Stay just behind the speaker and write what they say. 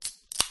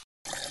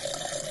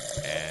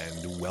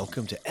and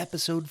welcome to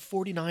episode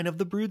 49 of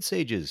the Brewed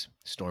Sages.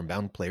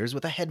 Stormbound players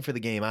with a head for the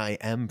game. I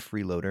am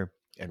Freeloader,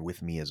 and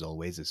with me as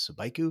always is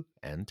Sabaiku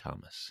and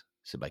Thomas.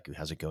 Sabaiku,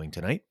 how's it going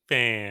tonight?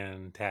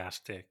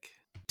 Fantastic.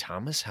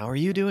 Thomas, how are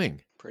you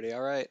doing? Pretty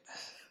all right.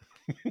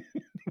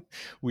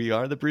 We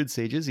are the Brewed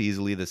Sages,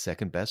 easily the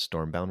second best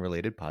Stormbound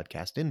related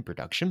podcast in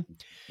production.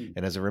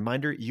 And as a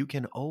reminder, you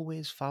can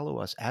always follow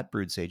us at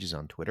Brewed Sages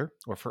on Twitter,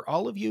 or for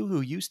all of you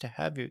who used to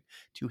have to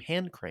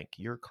hand crank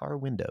your car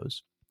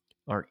windows,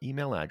 our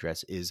email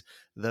address is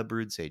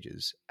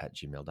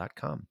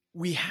thebrewedsages@gmail.com.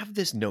 We have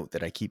this note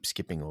that I keep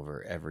skipping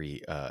over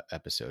every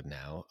episode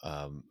now.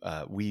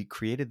 We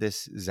created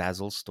this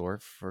Zazzle store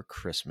for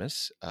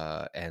Christmas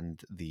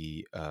and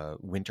the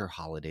winter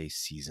holiday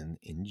season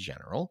in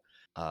general.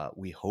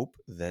 We hope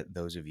that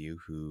those of you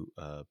who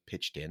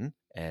pitched in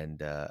and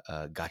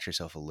got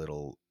yourself a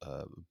little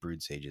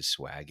Brewed Sages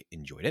swag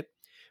enjoyed it.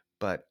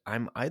 But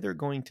I'm either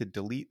going to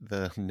delete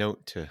the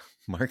note to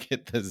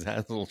market the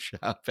Zazzle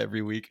shop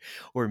every week,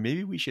 or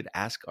maybe we should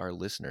ask our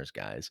listeners,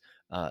 guys.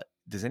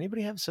 Does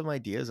anybody have some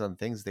ideas on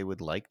things they would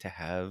like to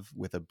have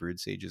with a Brewed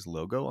Sages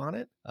logo on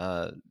it?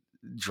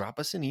 Drop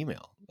us an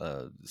email.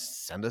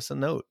 Send us a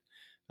note.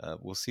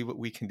 We'll see what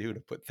we can do to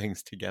put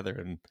things together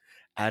and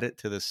add it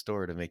to the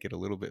store to make it a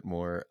little bit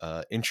more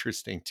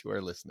interesting to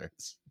our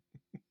listeners.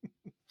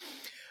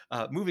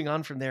 Moving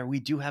on from there, we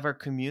do have our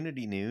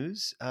community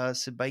news.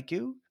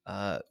 Sabaiku,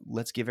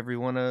 let's give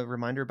everyone a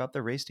reminder about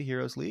the Race to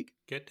Heroes League.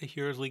 Get to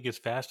Heroes League as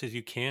fast as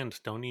you can.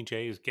 Stony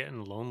J is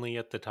getting lonely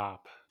at the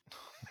top.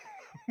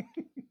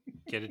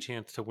 Get a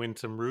chance to win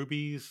some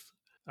rubies.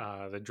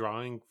 The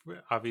drawing,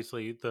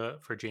 obviously,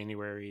 for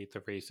January,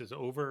 the race is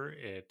over.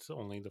 It's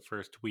only the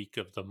first week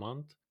of the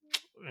month.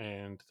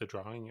 And the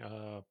drawing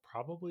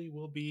probably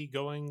will be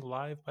going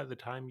live by the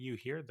time you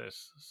hear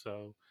this.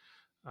 So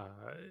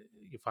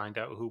you find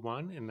out who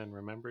won and then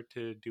remember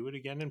to do it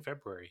again in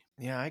February.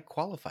 Yeah, I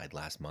qualified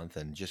last month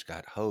and just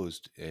got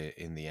hosed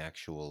in the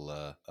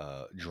actual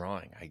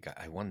drawing.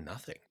 I won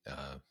nothing.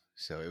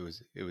 So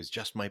it was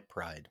just my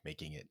pride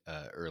making it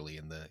early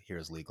in the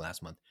Heroes League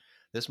last month.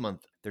 This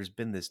month, there's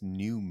been this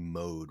new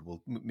mode.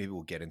 Maybe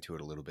we'll get into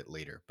it a little bit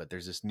later, but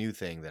there's this new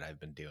thing that I've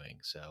been doing.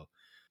 So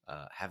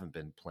haven't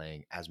been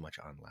playing as much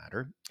on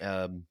ladder.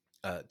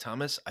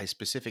 Thomas, I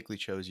specifically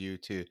chose you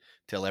to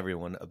tell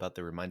everyone about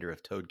the Reminder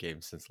of Toad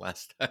game since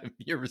last time.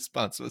 Your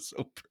response was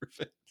so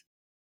perfect.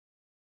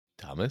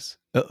 Thomas?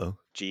 Uh-oh.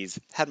 Geez,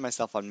 had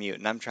myself on mute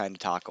and I'm trying to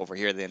talk over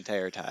here the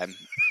entire time.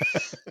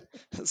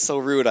 So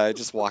rude, I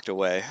just walked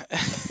away.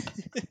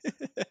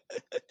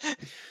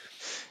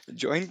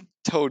 Join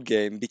Toad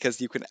Game because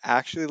you can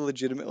actually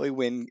legitimately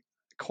win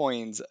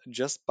coins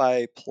just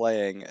by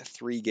playing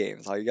 3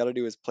 games. All you got to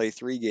do is play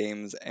 3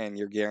 games and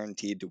you're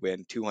guaranteed to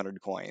win 200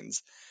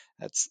 coins.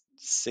 That's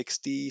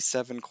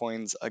 67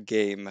 coins a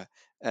game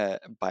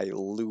by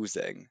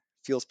losing.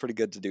 Feels pretty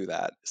good to do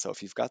that. So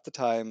if you've got the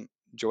time,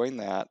 join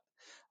that.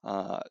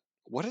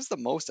 What is the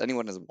most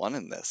anyone has won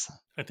in this?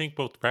 I think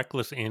both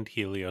Reckless and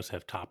Helios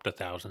have topped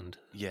 1,000.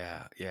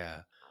 Yeah.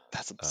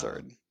 That's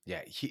absurd.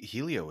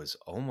 Helio is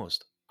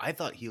almost... I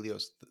thought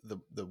Helios,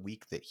 the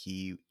week that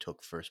he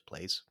took first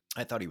place,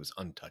 I thought he was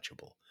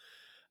untouchable.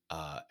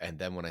 And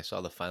then when I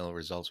saw the final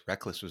results,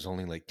 Reckless was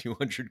only like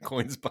 200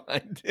 coins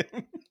behind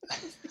him.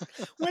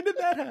 When did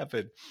that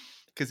happen?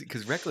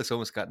 Because Reckless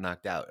almost got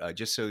knocked out.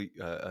 Just so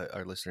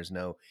our listeners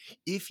know,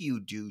 if you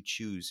do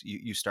choose,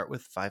 you start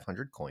with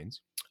 500 coins.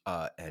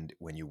 And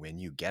when you win,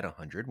 you get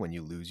 100. When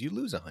you lose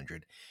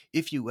 100.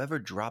 If you ever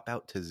drop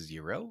out to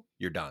 0,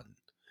 you're done.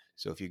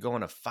 So if you go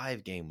on a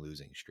 5-game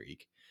losing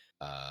streak,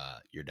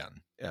 you're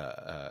done.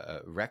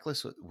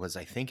 Reckless was,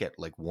 I think, at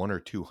like 100 or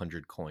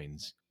 200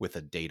 coins with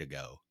a day to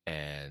go.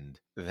 And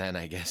then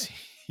I guess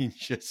he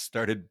just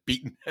started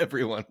beating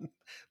everyone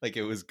like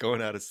it was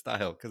going out of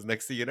style. Because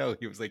next thing you know,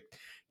 he was like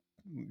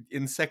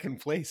in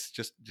second place,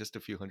 just a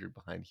few hundred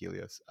behind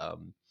Helios.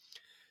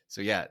 So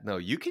yeah, no,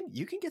 you can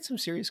get some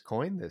serious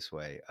coin this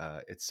way.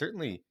 It's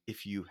certainly,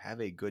 if you have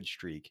a good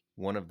streak,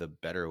 one of the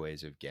better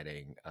ways of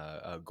getting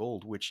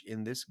gold, which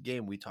in this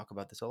game, we talk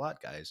about this a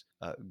lot, guys.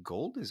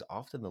 Gold is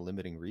often the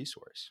limiting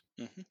resource.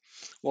 Mm-hmm.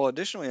 Well,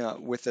 additionally,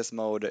 with this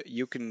mode,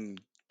 you can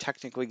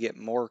technically get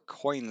more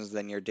coins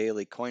than your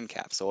daily coin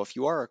cap. So if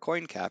you are a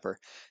coin capper,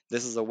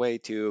 this is a way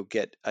to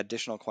get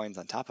additional coins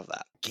on top of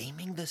that.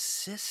 Gaming the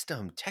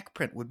system.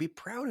 TechPrint would be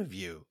proud of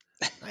you.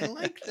 I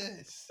like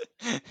this.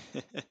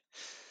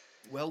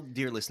 Well,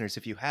 dear listeners,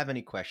 if you have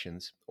any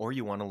questions or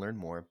you want to learn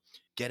more,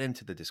 get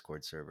into the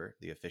Discord server,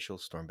 the official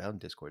Stormbound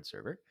Discord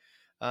server,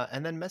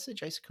 and then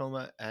message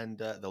Isacoma, and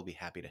they'll be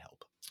happy to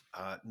help.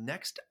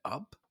 Next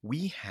up,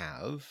 we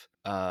have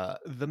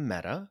the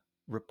meta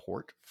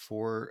report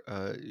for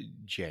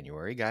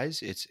January,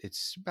 guys.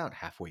 It's about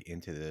halfway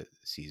into the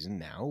season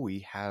now. We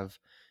have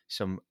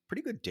some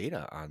pretty good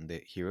data on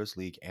the Heroes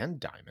League and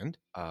Diamond.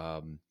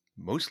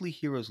 Mostly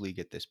Heroes League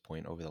at this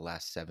point over the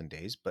last 7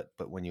 days, but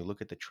when you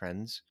look at the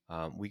trends,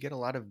 we get a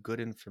lot of good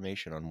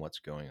information on what's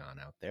going on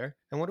out there.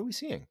 And what are we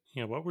seeing?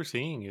 Yeah, what we're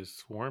seeing is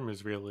Swarm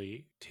is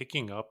really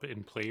ticking up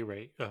in play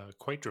rate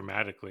quite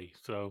dramatically.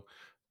 So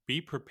be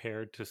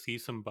prepared to see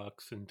some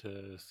bucks and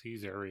to see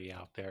Zuri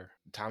out there.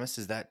 Thomas,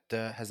 is that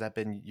has that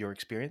been your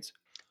experience?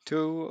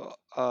 To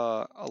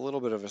a little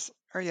bit of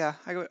or yeah,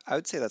 I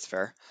would say that's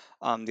fair.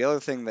 The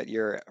other thing that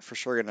you're for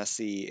sure gonna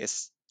see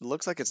is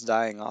looks like it's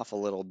dying off a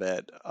little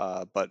bit,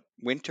 but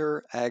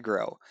winter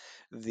aggro,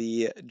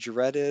 the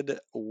dreaded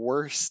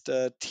worst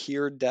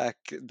tier deck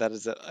that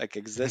has like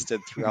existed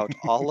throughout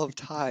all of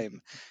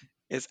time,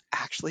 is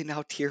actually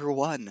now tier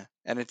one,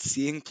 and it's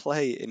seeing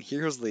play in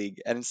Heroes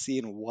League, and it's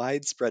seeing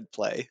widespread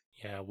play.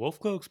 Yeah,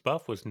 Wolfcloak's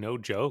buff was no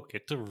joke.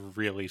 It's a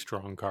really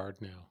strong card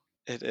now.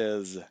 It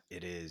is.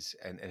 It is,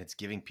 and it's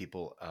giving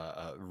people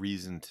a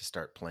reason to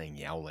start playing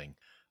Yowling.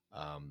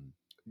 Um,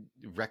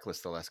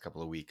 Reckless the last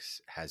couple of weeks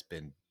has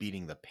been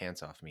beating the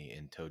pants off me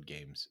in Toad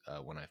games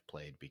when I've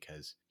played,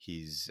 because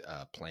he's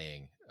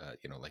playing,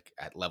 like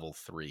at level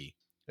 3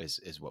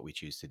 is what we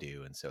choose to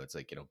do, and so it's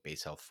like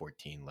base health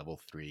 14, level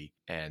 3,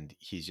 and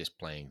he's just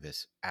playing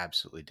this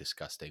absolutely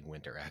disgusting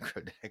winter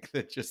aggro deck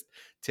that just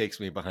takes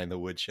me behind the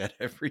woodshed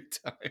every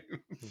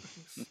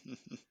time.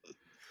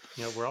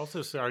 Yeah, we're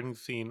also starting to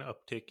see an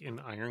uptick in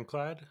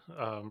Ironclad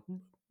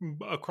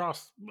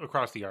across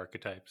the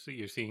archetypes. So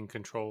you're seeing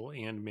control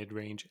and mid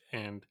range,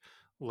 and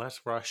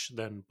less rush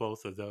than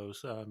both of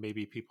those.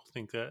 Maybe people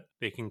think that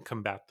they can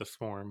combat the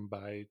swarm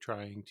by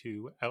trying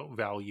to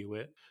outvalue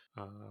it,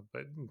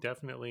 but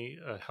definitely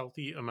a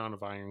healthy amount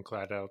of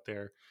Ironclad out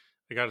there.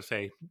 I gotta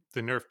say,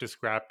 the nerf to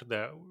scrapped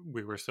that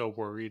we were so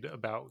worried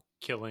about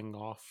killing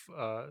off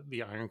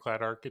the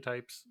Ironclad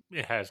archetypes,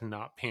 it has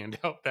not panned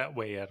out that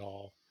way at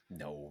all.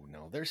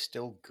 No, they're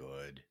still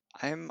good.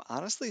 I'm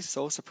honestly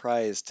so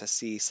surprised to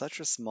see such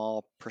a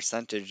small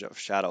percentage of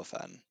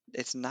Shadowfen.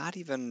 It's not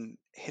even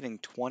hitting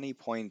 20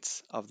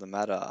 points of the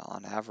meta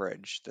on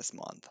average this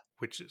month.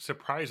 Which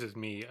surprises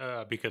me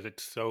because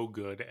it's so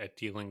good at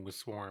dealing with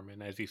swarm.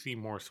 And as you see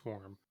more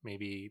swarm,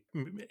 maybe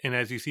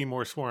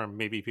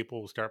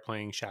people will start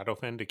playing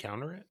Shadowfen to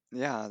counter it.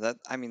 Yeah,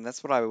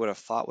 that's what I would have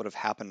thought would have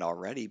happened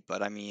already,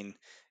 but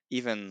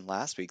even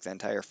last week, the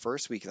entire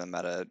first week of the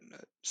meta,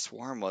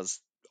 Swarm was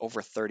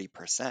over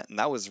 30%, and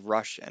that was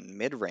rush and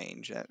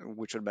mid-range,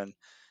 which would have been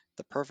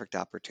the perfect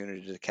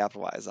opportunity to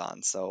capitalize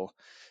on. So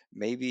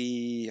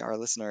maybe our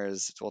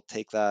listeners will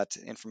take that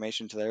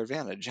information to their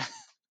advantage.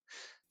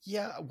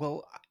 Yeah,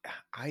 well,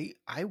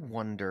 I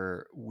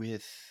wonder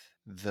with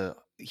the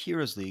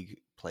Heroes League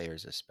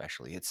players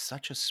especially, it's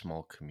such a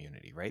small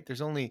community, right? There's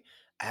only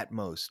at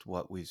most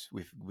what we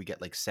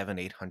get like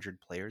 700-800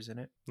 players in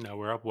it. No,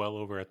 we're up well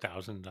over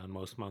 1,000 on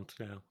most months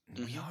now.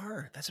 We Hmm.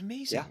 are. That's Yeah.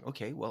 amazing.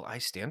 Okay, well, I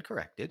stand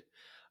corrected.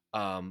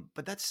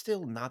 But that's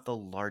still not the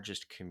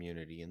largest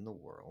community in the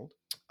world.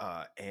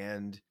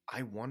 And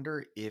I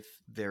wonder if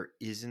there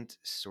isn't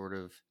sort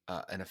of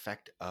an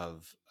effect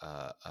of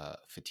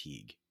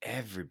fatigue.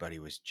 Everybody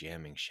was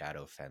jamming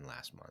Shadowfen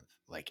last month.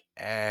 Like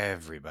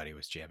everybody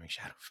was jamming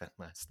Shadowfen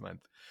last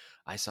month.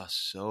 I saw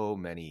so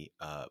many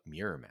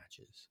mirror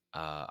matches.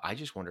 I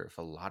just wonder if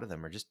a lot of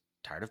them are just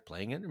tired of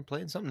playing it and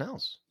playing something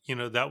else. You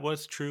know, that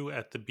was true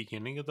at the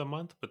beginning of the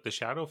month, but the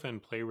Shadowfen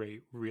play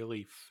rate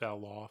really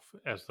fell off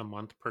as the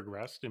month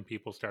progressed and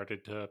people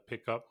started to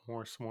pick up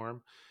more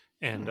Swarm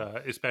and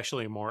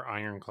especially more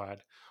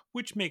Ironclad,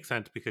 which makes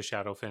sense because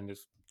Shadowfen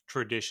is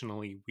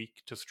traditionally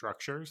weak to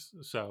structures.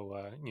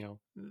 So,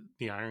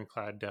 the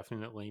Ironclad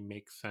definitely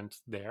makes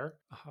sense there.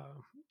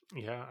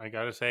 Yeah, I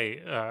gotta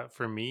say,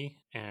 for me,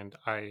 and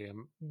I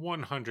am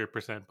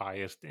 100%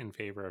 biased in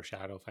favor of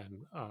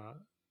Shadowfen,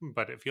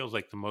 but it feels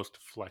like the most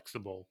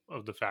flexible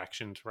of the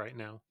factions right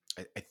now.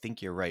 I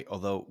think you're right.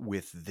 Although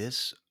with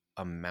this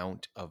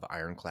amount of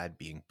Ironclad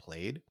being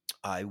played,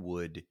 I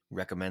would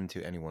recommend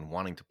to anyone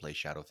wanting to play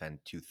Shadowfen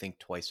to think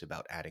twice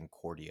about adding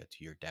Cordia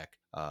to your deck.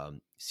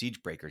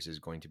 Siege Breakers is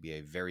going to be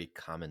a very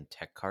common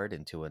tech card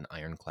into an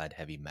Ironclad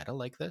heavy meta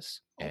like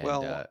this. And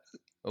Well,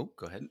 oh,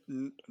 go ahead.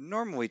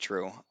 normally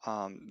true.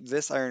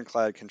 This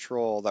ironclad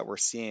control that we're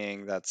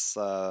seeing, that's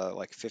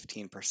like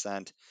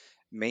 15%,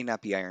 may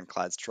not be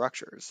ironclad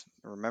structures.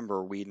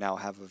 Remember, we now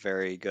have a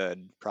very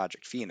good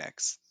Project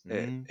Phoenix.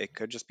 Mm, It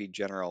could just be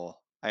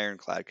general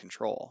ironclad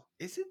control.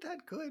 is it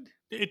that good?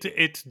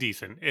 It's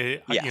decent.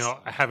 Yes.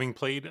 Having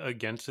played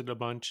against it a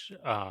bunch,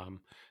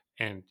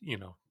 and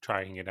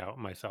trying it out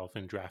myself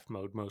in draft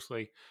mode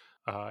mostly,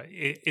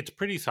 it's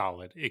pretty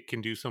solid. It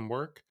can do some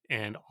work,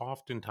 and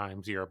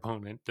oftentimes your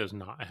opponent does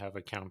not have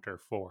a counter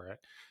for it.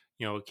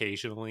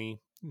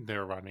 Occasionally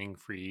they're running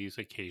freeze,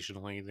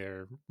 occasionally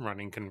they're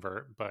running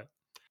convert, but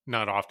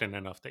not often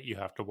enough that you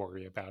have to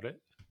worry about it.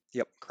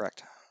 Yep,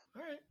 correct.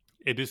 All right.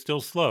 It is still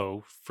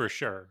slow for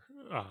sure,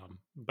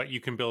 but you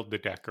can build the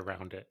deck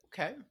around it.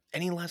 Okay.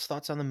 Any last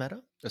thoughts on the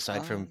meta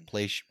aside from Um,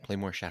 play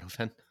more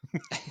Shadowfen?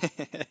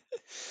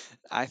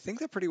 I think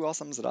that pretty well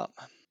sums it up.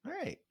 All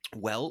right.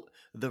 Well,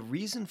 the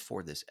reason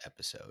for this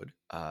episode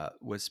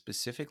was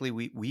specifically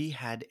we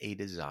had a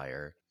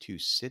desire to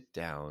sit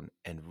down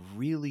and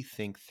really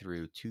think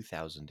through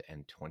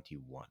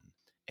 2021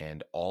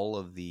 and all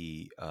of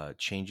the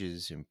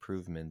changes,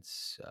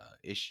 improvements,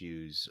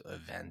 issues,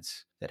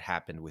 events that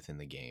happened within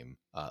the game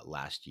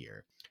last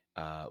year.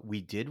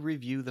 We did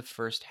review the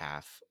first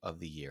half of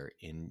the year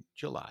in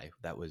July.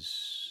 That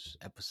was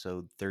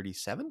episode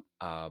 37.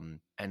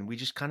 And we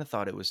just kind of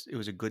thought it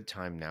was a good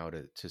time now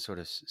to sort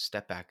of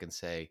step back and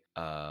say,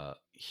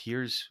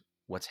 here's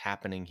what's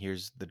happening.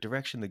 Here's the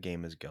direction the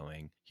game is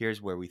going.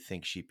 Here's where we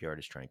think Sheepyard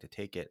is trying to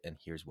take it, and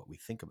here's what we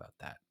think about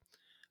that.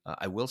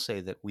 I will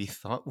say that we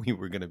thought we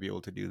were going to be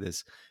able to do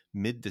this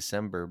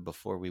mid-December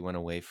before we went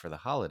away for the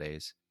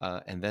holidays,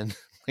 and then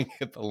like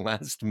at the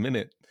last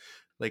minute,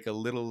 like a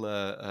little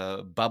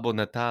Babbo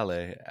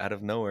Natale out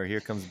of nowhere, here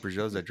comes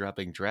Brzoza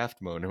dropping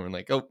draft mode, and we're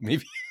like, oh,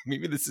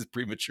 maybe this is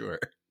premature.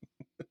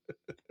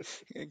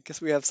 I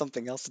guess we have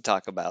something else to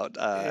talk about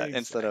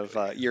instead of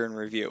Exactly. year in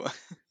review.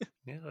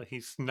 Yeah, he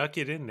snuck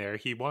it in there.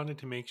 He wanted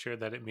to make sure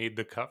that it made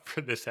the cut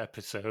for this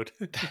episode.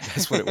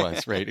 That's what it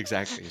was, right?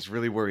 Exactly. He's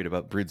really worried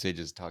about Brewed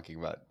Sages talking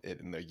about it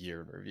in the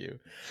year in review.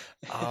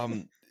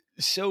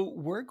 So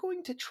we're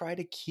going to try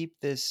to keep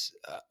this,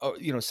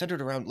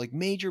 centered around like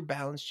major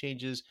balance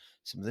changes,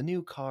 some of the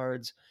new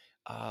cards.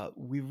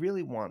 We're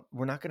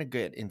not going to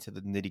get into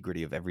the nitty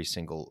gritty of every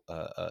single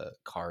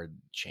card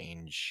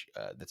change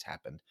that's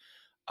happened.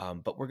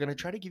 But we're going to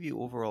try to give you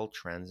overall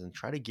trends and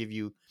try to give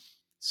you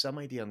some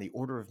idea on the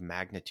order of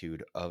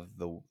magnitude of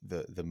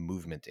the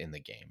movement in the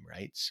game,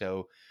 right?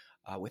 So,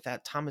 with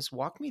that, Thomas,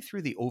 walk me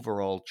through the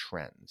overall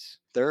trends.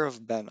 There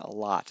have been a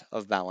lot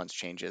of balance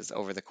changes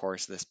over the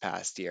course of this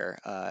past year,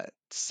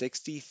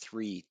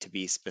 63 to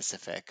be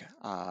specific.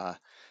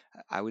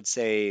 I would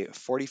say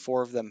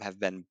 44 of them have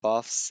been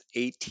buffs,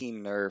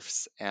 18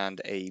 nerfs,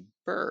 and a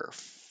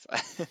burf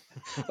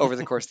over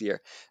the course of the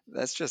year.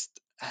 That's just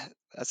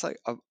that's like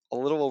a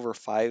little over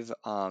five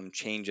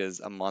changes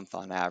a month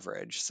on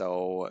average.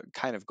 So,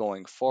 kind of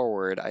going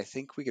forward, I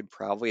think we could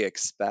probably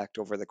expect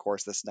over the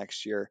course of this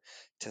next year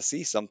to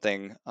see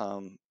something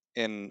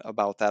in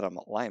about that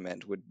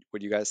alignment.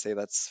 Would you guys say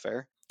that's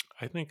fair?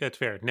 I think that's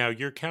fair. Now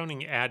you're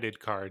counting added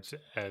cards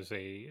as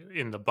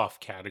in the buff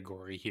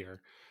category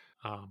here,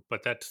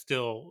 but that's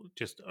still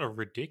just a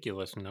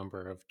ridiculous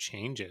number of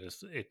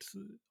changes. It's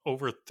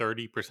over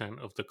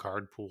 30% of the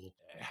card pool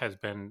has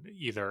been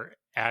either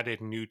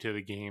added new to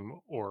the game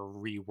or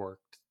reworked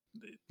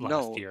last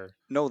No, year.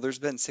 no, there's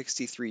been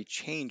 63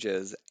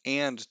 changes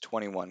and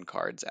 21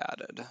 cards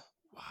added.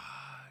 What?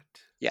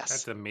 Yes.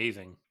 That's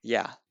amazing.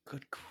 Yeah.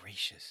 Good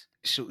gracious!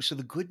 So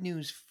the good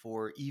news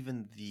for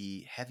even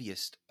the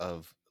heaviest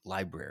of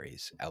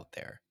libraries out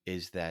there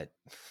is that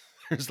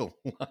there's a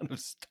lot of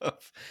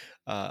stuff.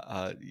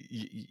 The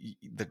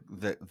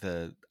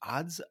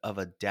odds of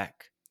a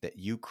deck that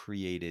you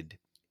created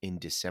in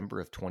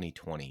December of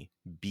 2020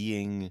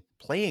 being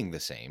playing the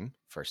same,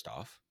 first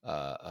off,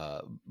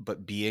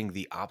 but being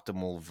the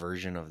optimal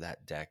version of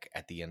that deck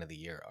at the end of the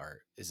year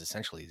is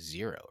essentially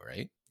zero,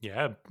 right?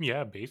 Yeah,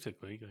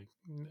 basically, like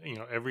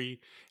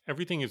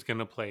everything is going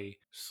to play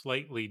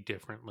slightly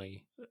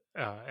differently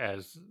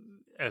as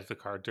the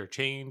cards are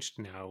changed.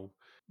 Now,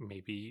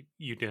 maybe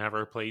you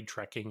never played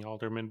Trekking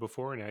Alderman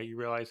before. Now you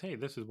realize, hey,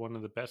 this is one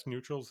of the best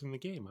neutrals in the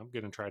game. I'm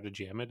going to try to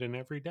jam it in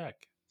every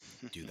deck.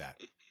 Do that.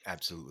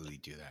 Absolutely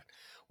do that.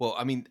 Well,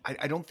 I mean,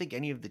 I don't think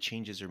any of the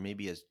changes are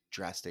maybe as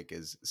drastic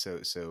as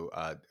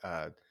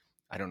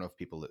I don't know if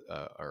people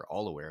are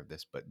all aware of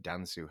this, but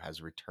Dansu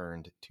has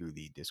returned to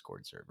the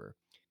Discord server,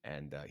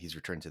 and he's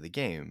returned to the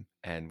game.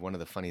 And one of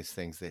the funniest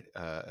things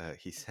that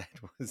he said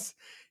was,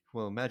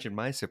 "Well, imagine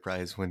my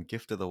surprise when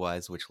Gift of the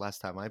Wise, which last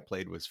time I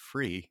played was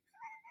free,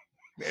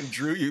 and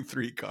drew you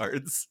 3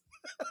 cards,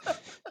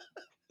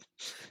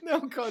 now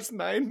costs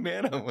 9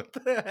 mana. What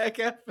the heck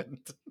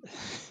happened?"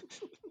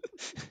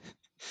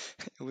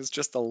 It was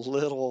just a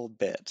little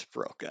bit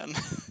broken.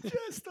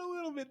 Just a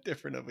little bit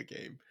different of a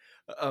game.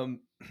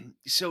 Um,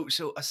 so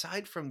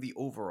aside from the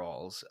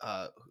overalls,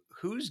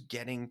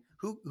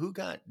 who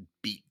got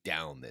beat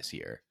down this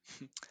year?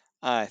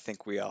 I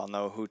think we all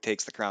know who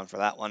takes the crown for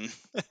that one.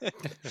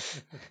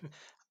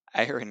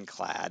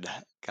 Ironclad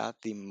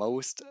got the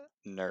most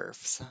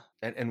nerfs.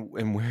 And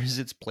where is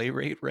its play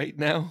rate right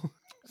now?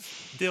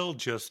 Still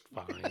just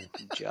fine.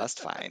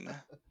 Just fine.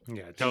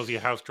 Yeah, it tells you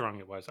how strong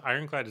it was.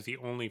 Ironclad is the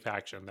only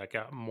faction that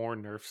got more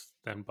nerfs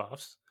than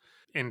buffs,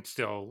 and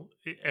still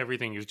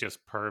everything is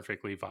just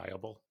perfectly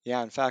viable.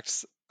 Yeah, in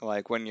fact,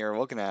 like when you're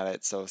looking at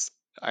it, so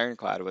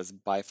Ironclad was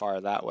by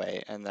far that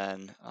way, and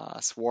then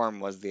Swarm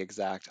was the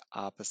exact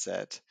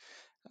opposite.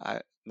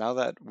 Now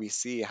that we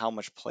see how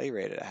much play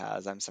rate it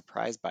has, I'm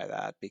surprised by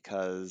that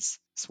because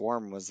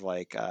Swarm was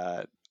like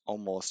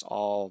almost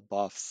all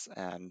buffs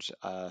and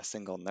a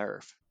single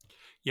nerf.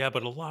 Yeah,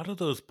 but a lot of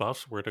those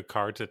buffs were to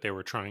cards that they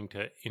were trying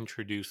to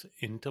introduce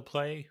into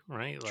play,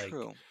 right? Like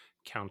True.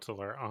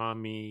 Counselor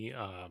Ami,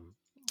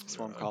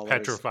 Swarm Callers.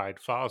 Petrified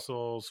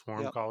Fossils,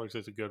 Swarm Yep. Callers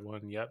is a good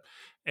one. Yep.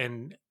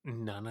 And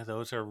none of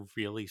those are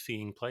really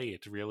seeing play.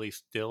 It's really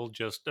still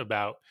just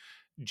about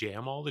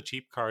jam all the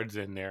cheap cards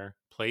in there,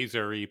 play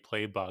Zuri,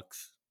 play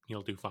Bucks.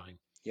 You'll do fine.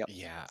 Yep.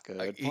 Yeah,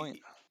 Good point.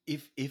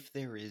 if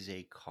there is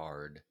a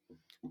card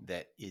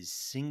that is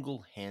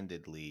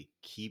single-handedly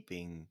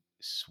keeping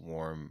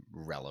Swarm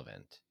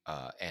relevant,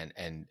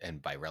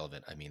 and by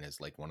relevant I mean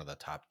as like one of the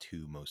top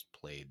 2 most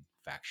played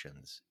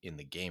factions in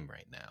the game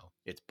right now,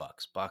 it's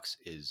Bucks. Bucks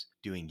is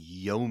doing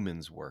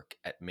yeoman's work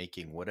at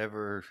making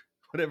whatever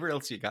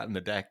else you got in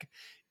the deck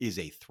is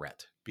a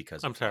threat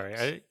because I'm of sorry,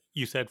 Bucks.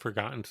 you said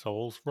Forgotten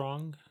Souls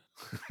wrong.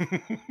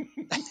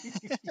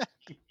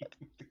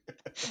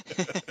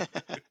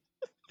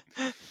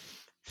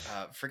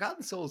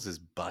 Forgotten Souls is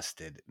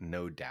busted,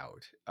 no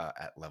doubt,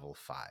 at level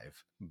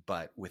 5.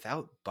 But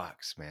without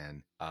Bucks,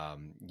 man,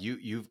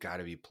 you've got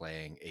to be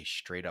playing a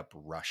straight up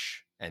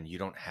rush, and you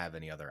don't have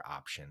any other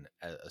option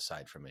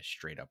aside from a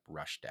straight up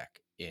rush deck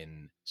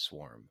in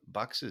Swarm.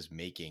 Bucks is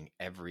making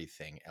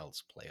everything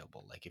else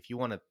playable. Like if you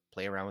want to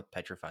play around with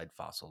petrified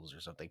fossils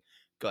or something,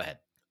 go ahead.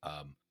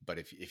 But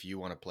if you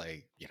want to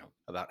play,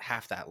 about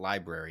half that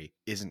library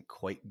isn't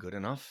quite good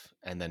enough,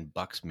 and then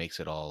Bucks makes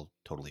it all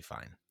totally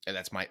fine. And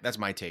that's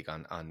my take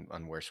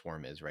on where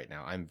Swarm is right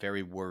now. I'm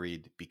very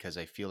worried because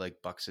I feel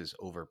like Bucks is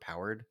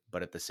overpowered,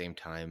 but at the same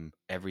time,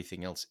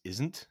 everything else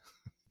isn't.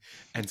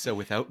 And so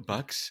without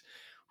Bucks,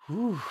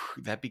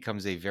 that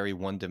becomes a very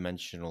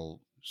one-dimensional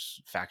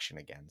faction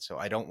again. So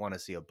I don't want to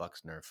see a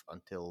Bucks nerf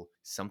until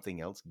something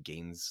else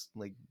gains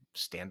like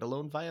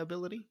standalone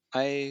viability.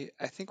 I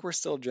think we're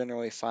still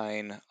generally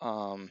fine.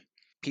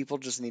 People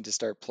just need to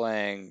start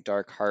playing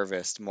Dark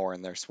Harvest more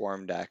in their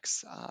Swarm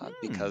decks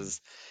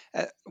because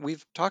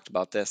we've talked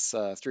about this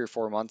 3 or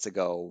 4 months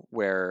ago,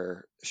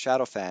 where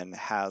Shadowfen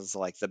has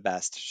like the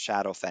best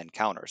Shadowfen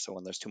counter. So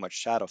when there's too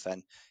much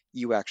Shadowfen,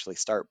 you actually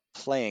start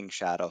playing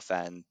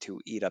Shadowfen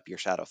to eat up your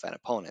Shadowfen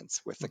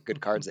opponents with the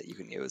good cards that you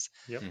can use.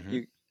 Yep.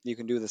 You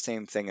can do the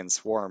same thing in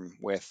Swarm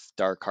with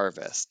Dark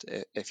Harvest.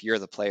 If you're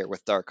the player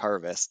with Dark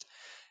Harvest,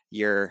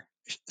 your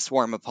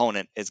Swarm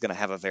opponent is going to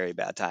have a very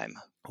bad time.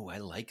 Oh, I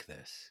like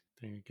this.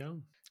 There you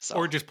go. So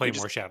Or just play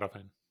more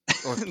Shadowfen.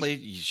 Or play.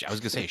 I was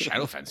gonna say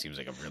Shadowfen seems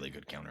like a really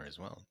good counter as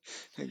well.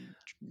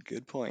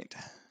 Good point.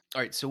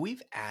 All right, so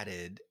we've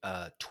added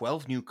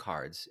 12 new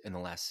cards in the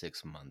last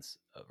 6 months.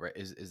 Right?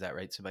 Is that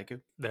right,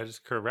 Sabaiku? That is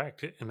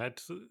correct. And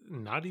that's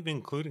not even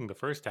including the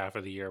first half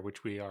of the year,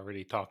 which we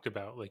already talked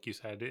about, like you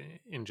said,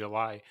 in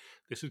July.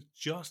 This is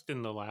just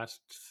in the last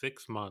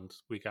 6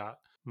 months. We got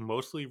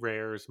mostly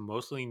rares,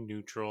 mostly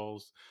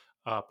neutrals.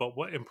 But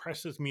what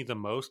impresses me the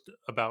most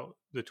about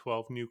the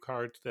 12 new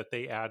cards that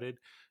they added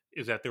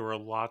is that there were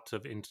lots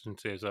of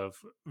instances of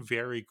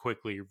very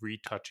quickly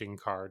retouching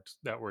cards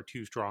that were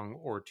too strong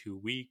or too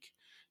weak.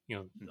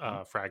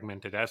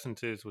 Fragmented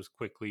Essences was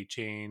quickly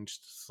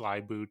changed.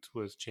 Sly Boots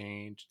was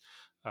changed.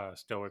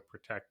 Stoic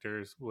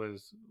Protectors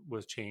was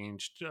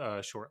changed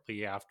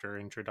shortly after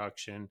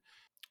introduction.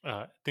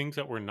 Things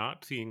that we're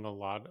not seeing a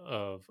lot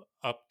of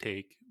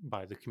uptake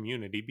by the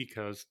community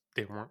because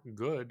they weren't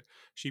good.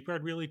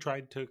 Sheepyard really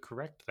tried to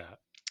correct that.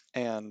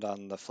 And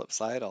on the flip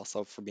side,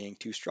 also for being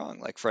too strong,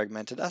 like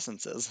Fragmented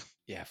Essences.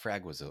 Yeah,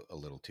 Frag was a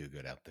little too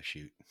good out the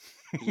chute.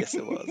 Yes,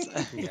 it was.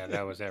 Yeah,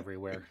 that was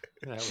everywhere.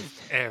 That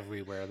was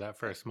everywhere that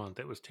first month.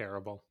 It was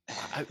terrible.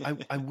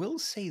 I will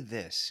say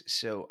this.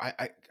 So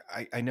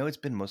I know it's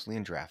been mostly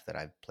in draft that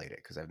I've played it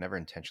because I've never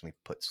intentionally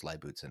put Sly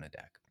Boots in a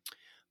deck.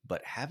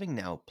 But having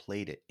now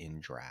played it in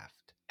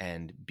draft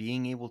and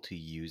being able to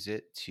use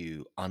it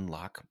to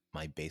unlock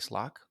my base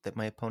lock that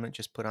my opponent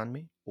just put on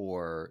me,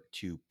 or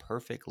to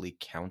perfectly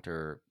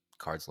counter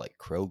cards like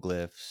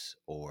Crowglyphs,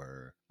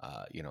 or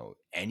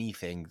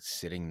anything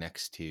sitting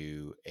next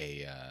to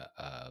a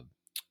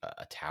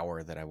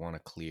tower that I want to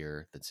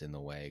clear that's in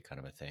the way, kind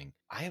of a thing.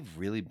 I have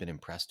really been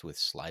impressed with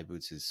Sly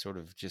Boots' sort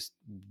of just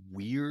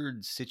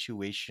weird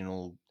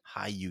situational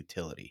high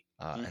utility,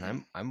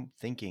 and I'm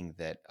thinking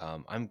that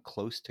I'm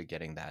close to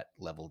getting that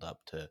leveled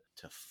up to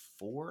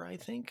 4. I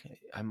think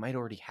I might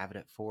already have it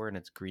at 4, and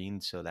it's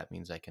green, so that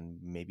means I can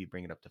maybe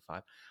bring it up to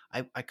 5.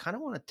 I kind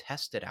of want to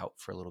test it out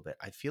for a little bit.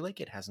 I feel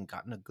like it hasn't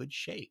gotten a good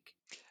shake.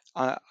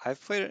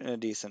 I've played it in a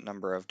decent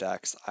number of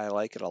decks. I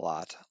like it a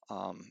lot.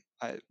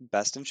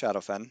 Best in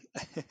Shadowfen.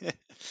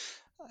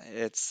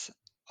 It's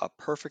a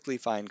perfectly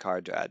fine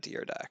card to add to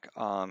your deck.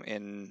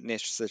 In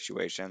niche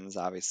situations,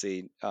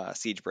 obviously,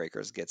 Siege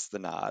Breakers gets the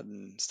nod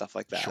and stuff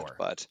like that. Sure.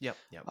 But Yep.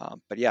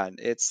 but yeah,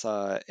 it's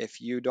if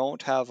you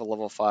don't have a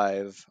level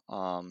 5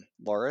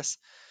 Loris,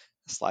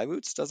 Sly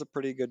Boots does a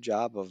pretty good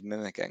job of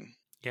mimicking.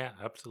 Yeah,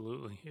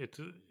 absolutely.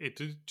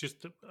 It's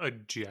just a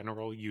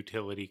general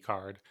utility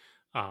card.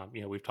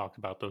 We've talked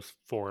about those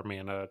 4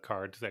 mana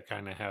cards that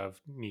kind of have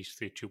niche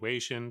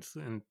situations,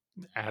 and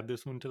add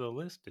this one to the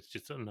list. It's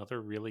just another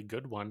really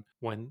good one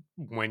when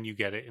you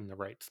get it in the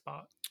right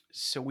spot.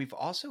 So we've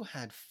also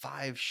had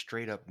 5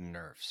 straight up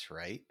nerfs,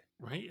 right?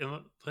 Right, and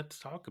let's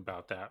talk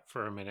about that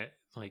for a minute.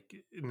 Like,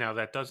 now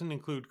that doesn't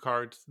include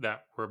cards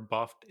that were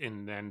buffed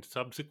and then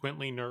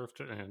subsequently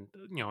nerfed, and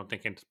I'm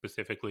thinking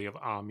specifically of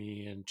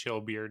Ami and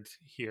Chillbeards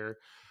here.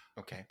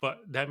 Okay. But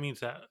that means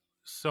that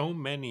so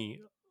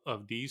many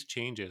of these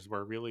changes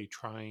were really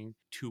trying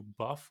to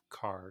buff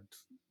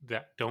cards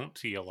that don't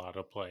see a lot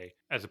of play,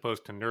 as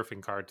opposed to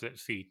nerfing cards that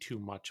see too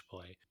much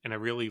play. And I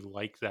really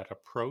like that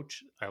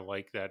approach. I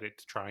like that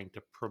it's trying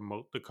to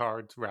promote the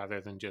cards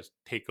rather than just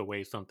take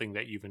away something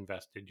that you've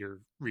invested your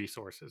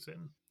resources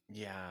in.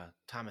 Yeah,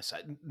 Thomas,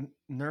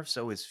 nerfs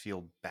always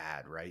feel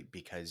bad, right?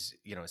 Because,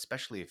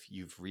 especially if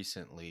you've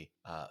recently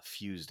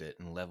fused it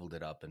and leveled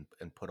it up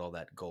and put all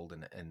that gold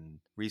and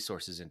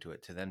resources into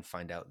it, to then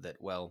find out that,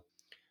 well,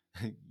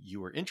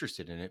 you were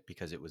interested in it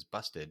because it was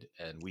busted,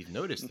 and we've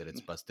noticed that it's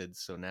busted.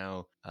 So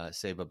now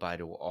say bye-bye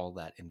to all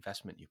that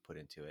investment you put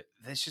into it.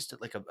 That's just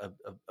like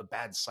a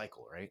bad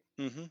cycle, right?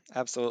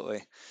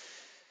 Absolutely.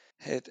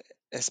 It,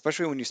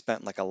 especially when you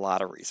spent like a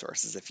lot of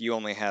resources. If you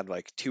only had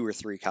like 2 or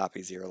 3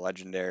 copies of your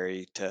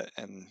legendary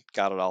and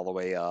got it all the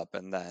way up,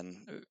 and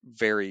then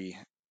very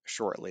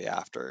shortly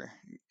after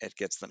it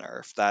gets the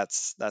nerf,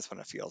 that's when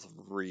it feels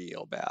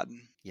real bad.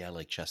 Yeah,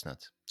 like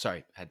chestnuts.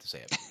 Sorry, I had to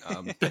say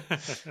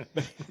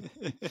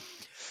it.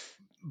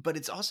 But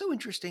it's also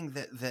interesting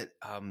that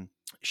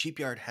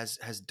Sheepyard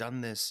has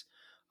done this.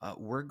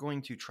 We're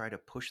going to try to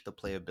push the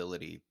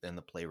playability and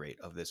the play rate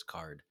of this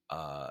card,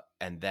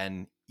 and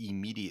then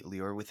immediately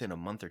or within a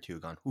month or two,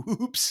 gone,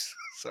 oops,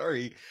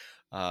 sorry.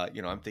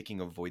 I'm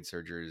thinking of Void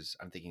Surgers.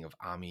 I'm thinking of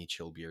Ami,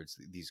 Chillbeards.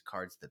 These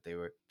cards that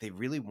they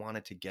really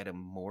wanted to get him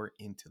more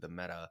into the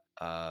meta,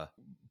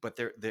 but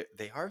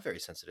they are very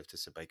sensitive to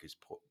Sabaiku's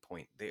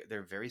point.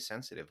 They're very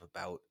sensitive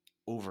about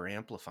over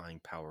amplifying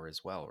power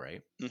as well,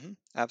 right?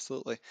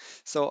 Absolutely.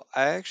 So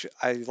I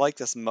like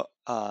this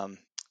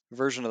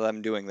version of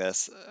them doing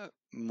this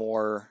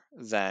more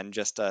than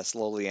just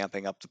slowly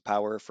amping up the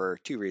power for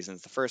 2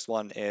 reasons. The first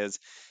one is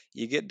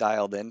you get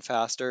dialed in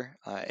faster.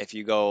 If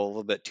you go a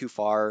little bit too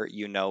far,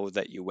 you know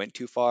that you went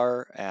too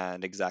far,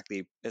 and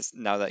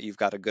now that you've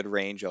got a good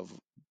range of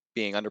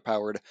being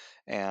underpowered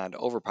and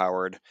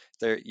overpowered,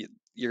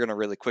 you're going to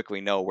really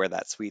quickly know where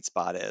that sweet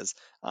spot is.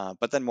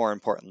 But then, more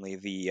importantly,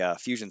 the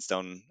Fusion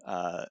Stone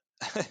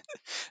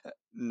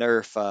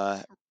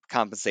nerf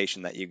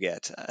compensation that you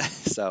get.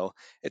 So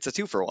it's a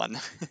 2-for-1.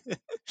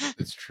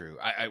 It's true.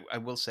 I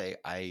will say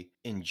I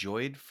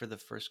enjoyed for the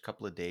first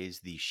couple of days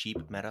the sheep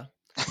meta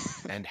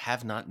and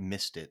have not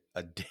missed it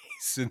a day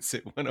since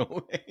it went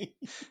away.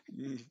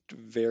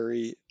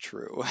 Very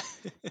true.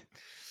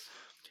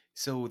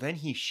 So then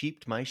he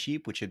sheeped my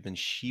sheep, which had been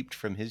sheeped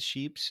from his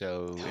sheep,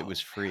 so it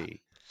was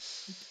free.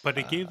 But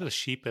it gave the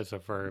sheep as a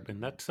verb,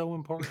 and that's so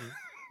important.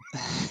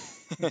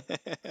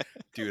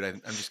 Dude,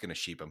 I'm just gonna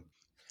sheep him.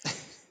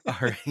 All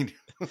right.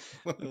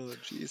 Oh,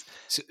 jeez.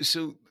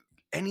 So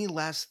any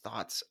last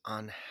thoughts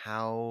on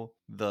how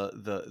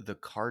the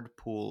card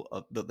pool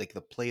of the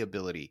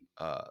playability,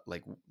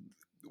 like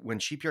when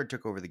Sheepyard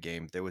took over the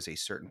game, there was a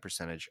certain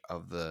percentage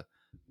of the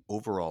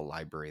overall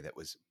library that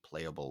was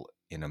playable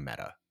in a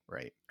meta,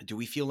 right? Do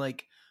we feel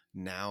like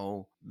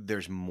now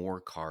there's more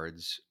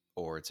cards,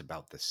 or it's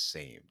about the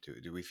same?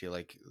 Do we feel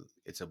like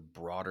it's a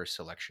broader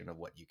selection of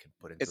what you can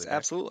put into It's a deck?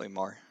 absolutely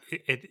more.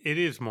 It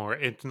is more.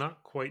 It's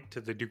not quite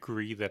to the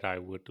degree that I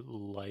would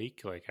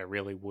like. Like I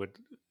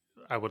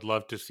would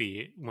love to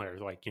see where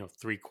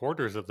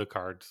 3/4 of the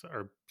cards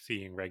are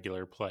seeing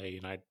regular play,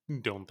 and I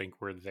don't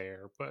think we're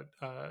there. But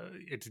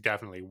it's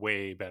definitely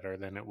way better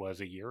than it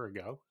was a year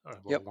ago. I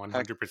will Yep.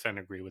 100%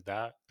 agree with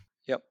that.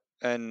 Yep.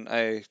 And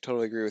I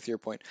totally agree with your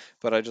point.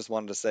 But I just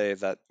wanted to say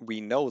that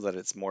we know that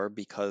it's more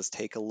because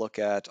take a look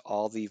at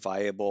all the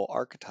viable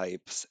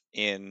archetypes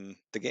in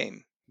the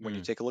game. When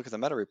you take a look at the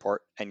meta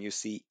report and you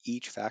see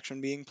each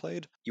faction being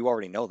played, you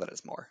already know that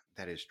it's more.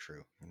 That is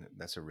true.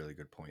 That's a really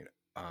good point.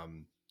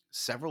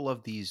 Several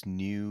of these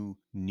new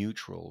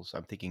neutrals,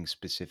 I'm thinking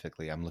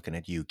specifically, I'm looking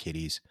at you,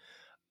 kiddies.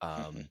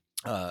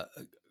 Uh,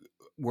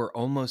 were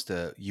almost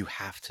you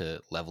have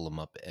to level them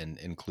up and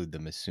include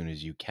them as soon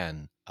as you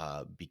can,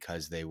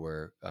 because they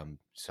were,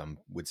 some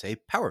would say,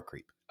 power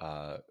creep.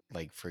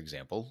 Like, for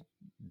example,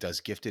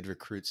 does Gifted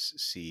Recruits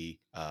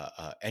see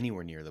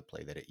anywhere near the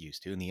play that it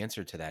used to? And the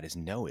answer to that is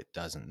no, it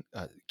doesn't.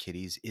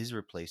 Kitties is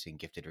replacing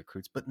Gifted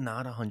Recruits, but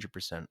not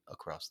 100%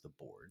 across the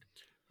board.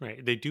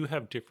 Right. They do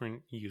have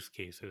different use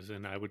cases,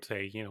 and I would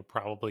say,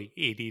 probably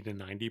 80 to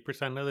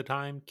 90% of the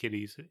time,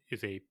 Kitties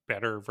is a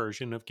better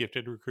version of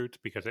Gifted Recruits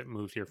because it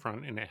moves your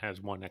front and it has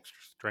 1 extra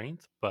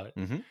strength. But,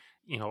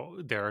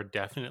 there are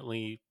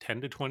definitely 10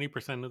 to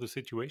 20% of the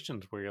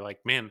situations where you're like,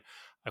 man,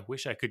 I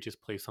wish I could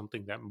just play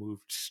something that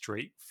moved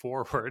straight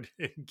forward.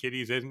 And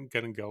Kitties isn't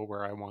going to go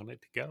where I want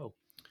it to go.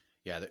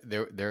 Yeah,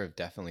 there have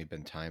definitely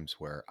been times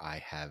where I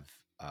have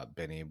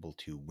been able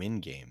to win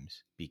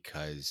games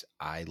because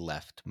I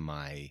left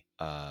my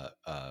I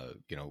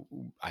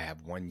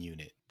have one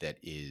unit that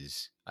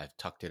is, I've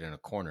tucked it in a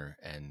corner,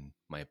 and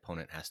my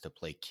opponent has to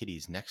play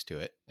kitties next to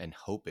it and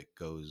hope it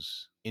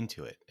goes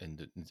into it,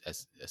 and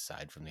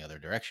aside from the other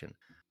direction.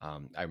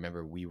 I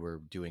remember we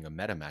were doing a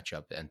meta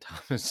matchup, and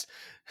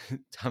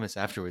Thomas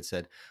afterwards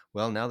said,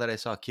 well, now that I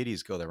saw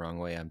kitties go the wrong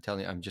way, I'm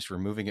telling you, I'm just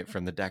removing it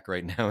from the deck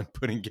right now and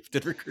putting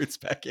Gifted Recruits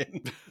back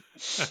in.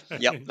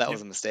 Yep, that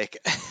was a mistake.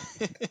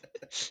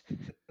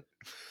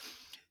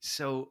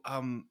 So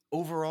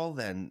overall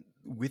then,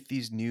 with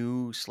these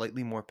new,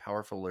 slightly more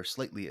powerful, or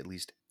slightly at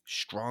least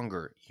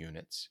stronger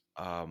units,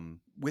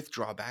 with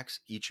drawbacks,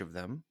 each of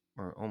them,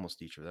 or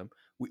almost each of them,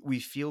 we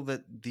feel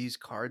that these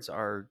cards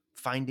are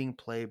finding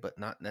play, but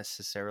not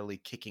necessarily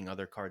kicking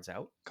other cards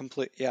out.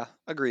 Yeah,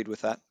 agreed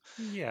with that.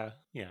 Yeah,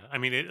 yeah. I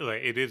mean,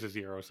 it is a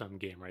zero sum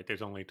game, right?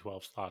 There's only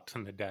 12 slots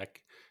in the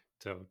deck,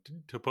 so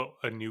to put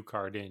a new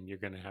card in, you're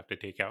going to have to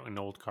take out an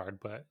old card.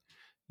 But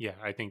yeah,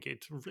 I think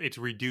it's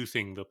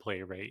reducing the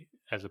play rate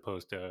as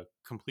opposed to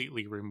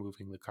completely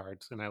removing the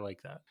cards, and I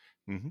like that.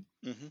 hmm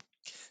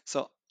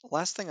So,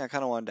 last thing I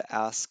kind of wanted to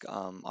ask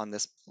on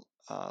this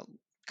uh,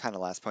 kind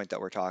of last point that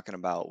we're talking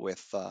about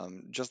with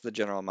just the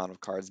general amount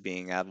of cards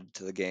being added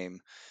to the game.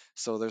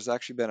 So, there's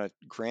actually been a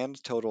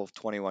grand total of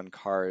 21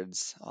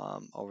 cards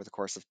over the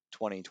course of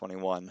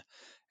 2021.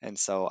 And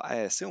so, I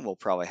assume we'll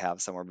probably have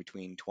somewhere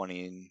between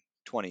 20 and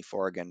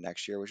 24 again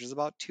next year, which is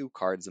about 2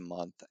 cards a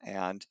month.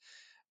 And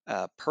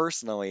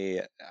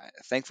personally,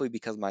 thankfully,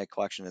 because my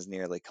collection is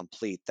nearly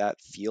complete, that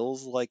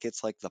feels like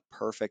it's like the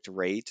perfect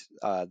rate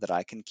that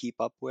I can keep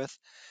up with.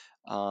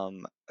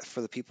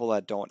 For the people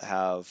that don't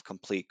have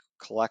complete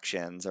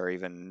collections or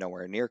even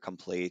nowhere near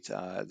complete,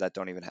 that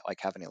don't even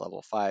like have any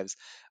level fives,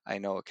 I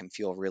know it can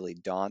feel really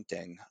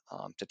daunting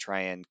to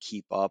try and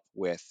keep up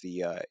with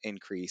the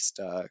increased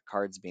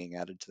cards being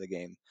added to the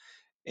game.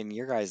 In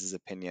your guys'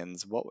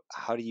 opinions,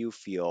 how do you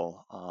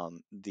feel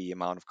the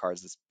amount of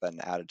cards that's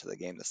been added to the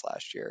game this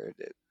last year?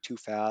 Too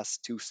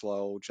fast, too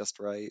slow, just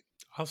right?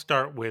 I'll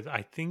start with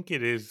I think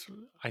it is.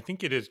 I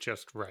think it is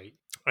just right.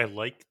 I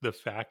like the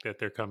fact that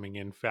they're coming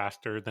in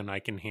faster than I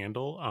can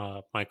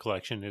handle. My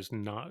collection is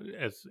not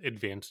as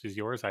advanced as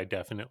yours. I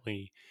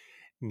definitely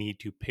need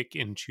to pick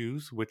and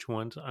choose which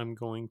ones I'm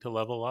going to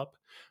level up.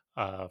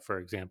 For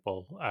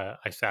example,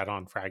 I sat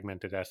on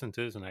Fragmented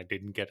Essences and I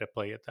didn't get to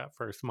play it that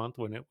first month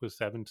when it was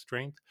 7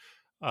 strength.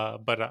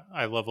 But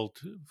I leveled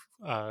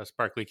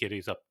Sparkly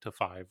Kitties up to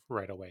 5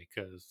 right away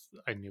because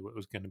I knew it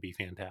was going to be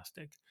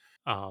fantastic.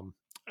 Um,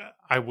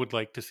 I would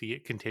like to see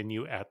it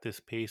continue at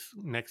this pace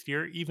next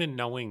year, even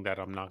knowing that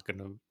I'm not going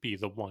to be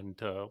the one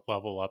to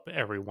level up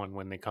everyone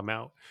when they come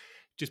out,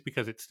 just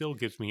because it still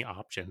gives me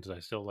options. I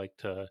still like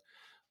to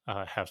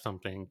have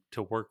something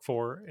to work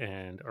for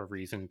and a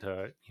reason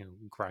to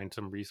grind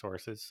some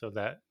resources so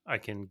that I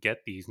can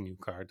get these new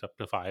cards up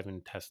to 5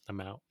 and test them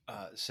out.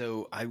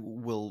 So I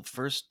will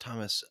first,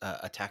 Thomas,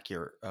 attack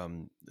your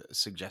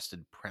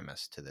suggested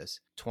premise to this.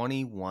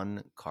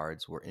 21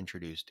 cards were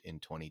introduced in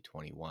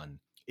 2021.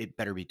 It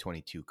better be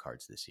 22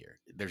 cards this year.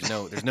 There's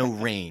no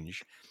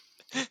range.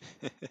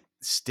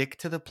 Stick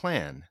to the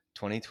plan.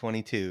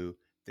 2022.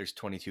 There's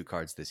 22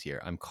 cards this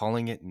year. I'm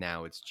calling it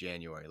now. It's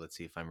January. Let's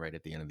see if I'm right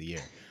at the end of the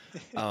year.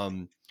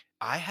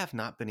 I have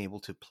not been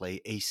able to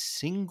play a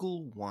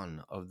single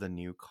one of the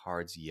new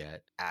cards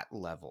yet at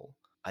level.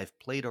 I've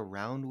played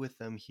around with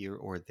them here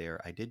or there.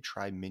 I did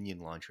try minion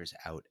launchers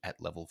out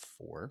at level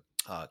 4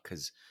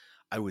 because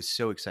I was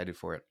so excited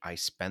for it. I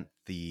spent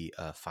the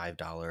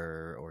 $5,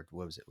 or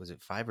what was it? Was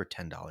it $5 or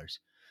 $10?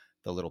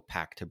 The little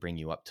pack to bring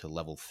you up to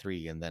level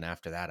 3. And then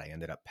after that, I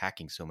ended up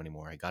packing so many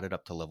more. I got it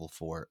up to level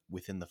 4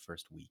 within the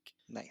first week.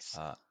 Nice.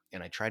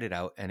 And I tried it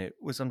out, and it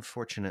was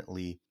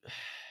unfortunately,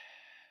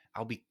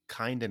 I'll be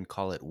kind and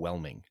call it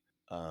whelming.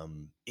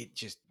 It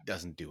just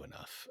doesn't do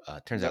enough.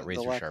 Turns out The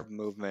razor lack sharp of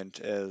movement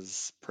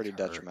is pretty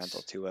detrimental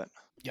hurts. to it.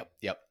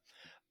 Yep.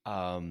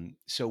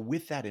 So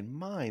with that in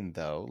mind,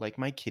 though, like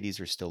my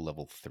kitties are still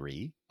level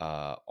 3.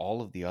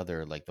 All of the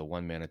other, like the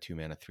 1 mana, 2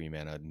 mana, 3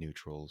 mana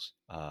neutrals,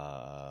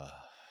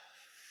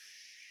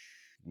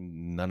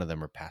 none of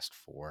them are past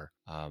 4.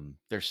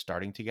 They're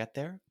starting to get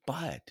there,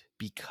 but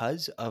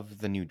because of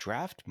the new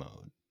draft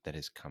mode that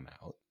has come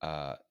out,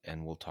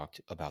 and we'll talk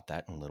about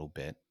that in a little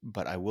bit,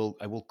 but I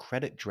will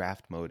credit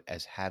draft mode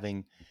as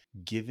having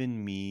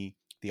given me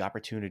the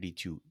opportunity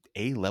to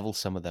level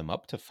some of them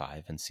up to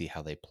 5 and see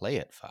how they play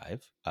at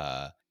 5,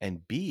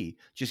 and B,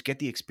 just get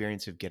the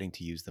experience of getting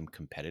to use them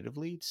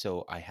competitively,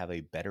 so I have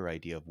a better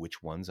idea of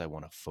which ones I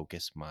want to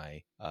focus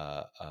my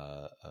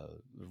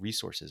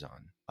resources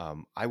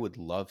on. I would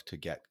love to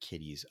get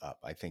kitties up.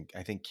 I think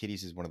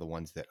kitties is one of the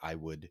ones that I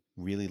would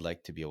really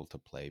like to be able to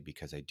play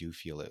because I do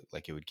feel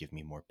like it would give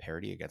me more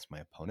parity against my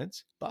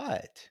opponents.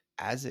 But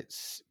as it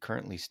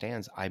currently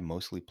stands, I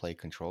mostly play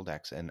control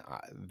decks, and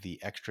the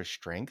extra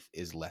strength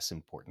is less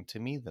important to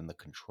me than the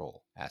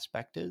control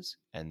aspect is.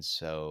 And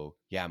so,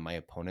 yeah, my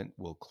opponent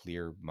will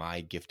clear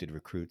my gifted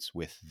recruits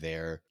with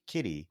their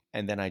kitty,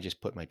 and then I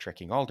just put my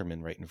trekking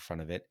alderman right in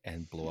front of it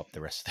and blow up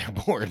the rest of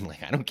their board.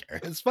 Like, I don't care.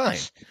 It's fine.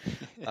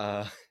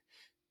 Uh,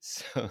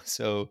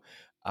 so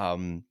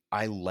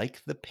I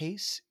like the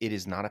pace. It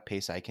is not a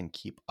pace I can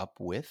keep up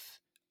with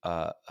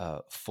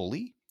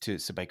fully. To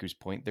Sabiku's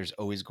point, there's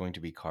always going to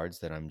be cards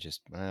that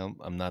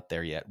I'm not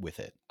there yet with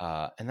it.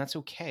 And that's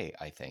okay,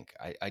 I think.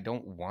 I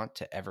don't want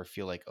to ever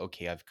feel like,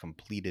 okay, I've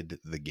completed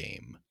the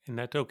game. And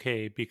that's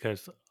okay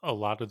because a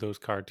lot of those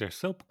cards are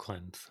soap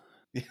cleanse.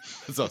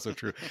 That's also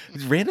true.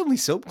 Randomly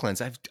soap cleanse.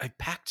 I've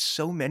packed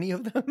so many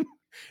of them.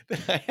 Then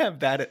I have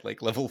that at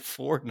like level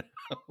 4 now.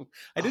 Oh,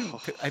 I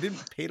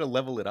didn't pay to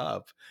level it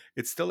up.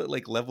 It's still at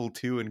like level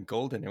 2 in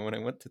golden. And when I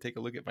went to take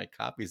a look at my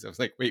copies, I was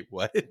like, wait,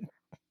 what?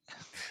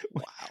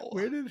 wow.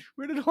 Where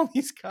did all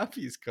these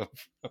copies come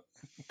from?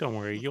 Don't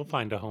worry, you'll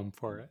find a home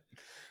for it.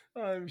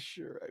 I'm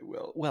sure I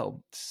will.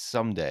 Well,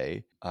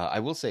 someday.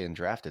 I will say in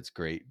draft it's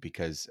great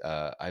because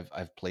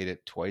I've played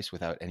it twice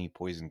without any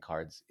poison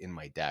cards in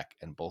my deck,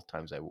 and both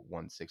times I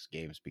won 6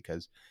 games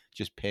because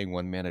just paying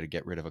 1 mana to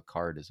get rid of a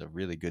card is a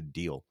really good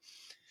deal.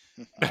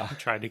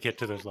 Try to get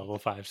to those level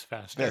 5s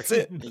faster. That's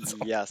it. That's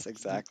all. Yes,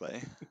 exactly.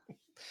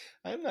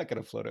 I'm not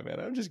going to float a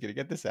mana. I'm just going to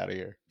get this out of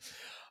here.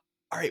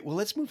 All right, well,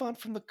 let's move on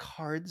from the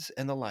cards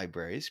and the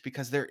libraries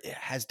because there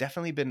has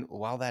definitely been,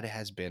 while that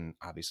has been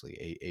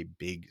obviously a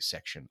big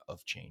section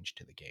of change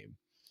to the game,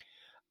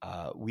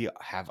 we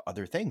have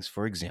other things.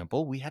 For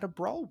example, we had a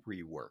Brawl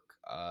rework.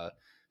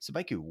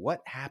 Sabaiku,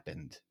 what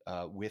happened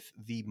with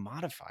the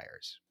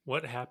modifiers?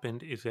 What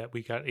happened is that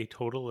we got a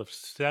total of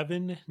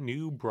 7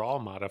 new Brawl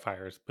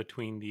modifiers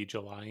between the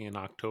July and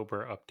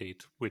October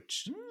updates,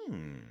 which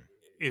Hmm.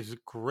 is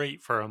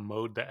great for a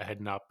mode that had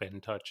not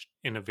been touched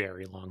in a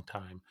very long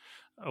time.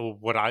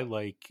 What I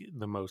like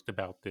the most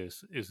about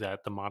this is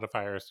that the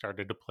modifiers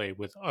started to play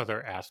with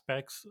other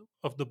aspects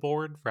of the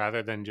board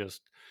rather than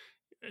just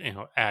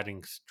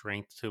adding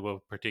strength to a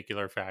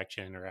particular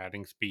faction or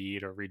adding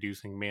speed or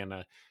reducing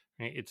mana.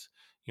 Right? It's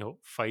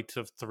fights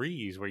of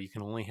threes where you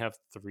can only have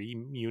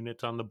 3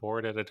 units on the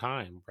board at a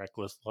time.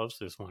 Reckless loves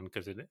this one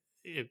because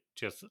it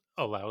just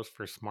allows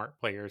for smart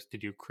players to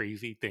do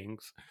crazy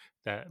things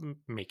that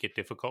make it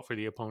difficult for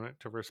the opponent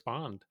to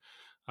respond.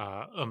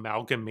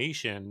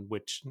 Amalgamation,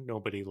 which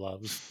nobody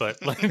loves,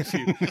 but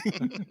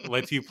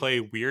lets you play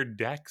weird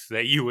decks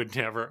that you would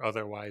never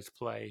otherwise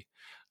play.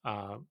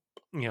 Uh,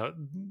 you know,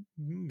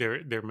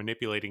 they're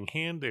manipulating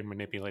hand, they're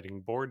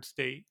manipulating board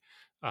state,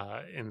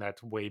 and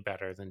that's way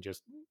better than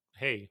just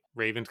hey,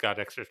 Raven's got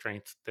extra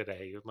strength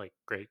today. Like,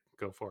 great,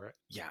 go for it.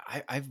 Yeah,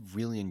 I've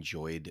really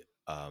enjoyed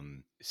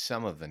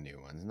some of the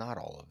new ones, not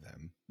all of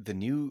them. The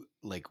new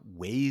like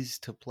ways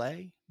to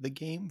play the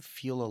game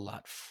feel a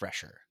lot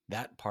fresher.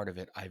 That part of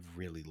it I've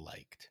really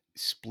liked.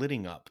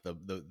 Splitting up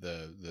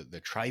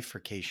the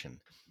trifurcation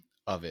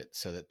of it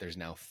so that there's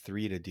now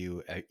 3 to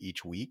do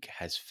each week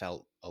has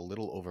felt a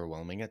little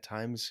overwhelming at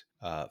times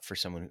for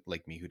someone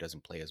like me who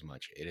doesn't play as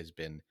much. It has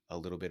been a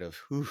little bit of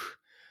whew,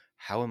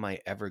 how am I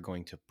ever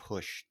going to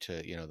push to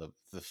the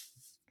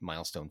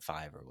milestone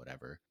 5 or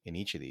whatever in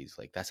each of these?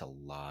 Like that's a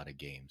lot of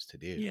games to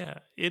do. Yeah,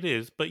 it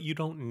is, but you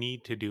don't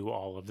need to do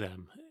all of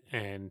them.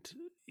 And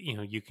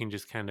you can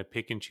just kind of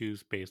pick and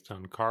choose based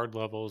on card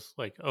levels.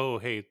 Like, oh,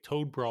 hey,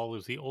 Toad Brawl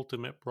is the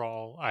ultimate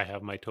brawl. I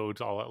have my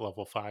Toads all at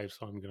level 5,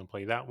 so I'm going to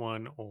play that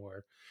one.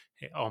 Or,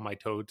 hey, all my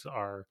Toads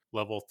are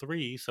level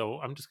 3, so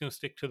I'm just going to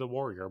stick to the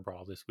Warrior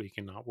Brawl this week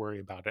and not worry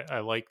about it. I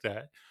like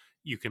that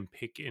you can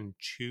pick and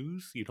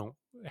choose. You don't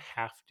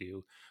have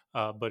to.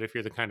 But if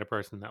you're the kind of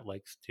person that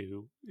likes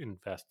to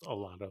invest a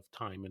lot of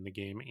time in the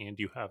game and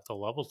you have the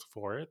levels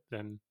for it,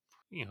 then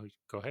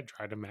go ahead,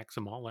 try to max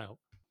them all out.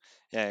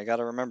 Yeah, you got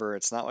to remember,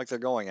 it's not like they're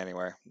going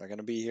anywhere. They're going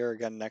to be here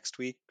again next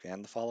week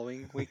and the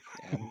following week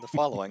and the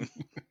following.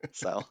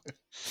 So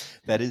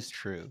That is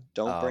true.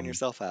 don't burn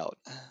yourself out.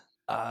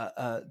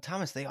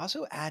 Thomas, they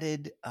also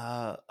added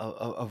a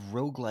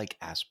roguelike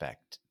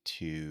aspect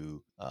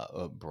to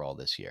Brawl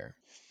this year.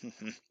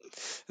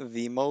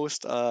 The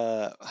most,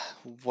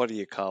 what do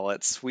you call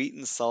it, sweet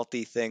and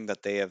salty thing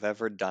that they have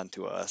ever done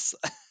to us.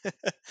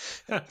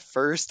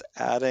 First,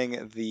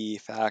 adding the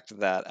fact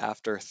that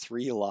after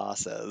 3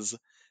 losses,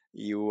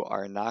 you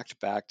are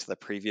knocked back to the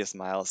previous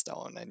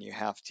milestone and you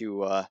have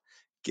to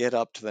get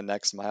up to the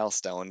next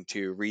milestone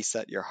to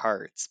reset your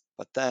hearts.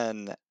 But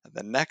then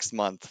the next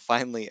month,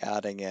 finally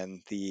adding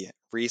in the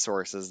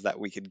resources that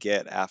we could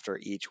get after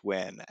each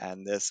win.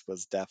 And this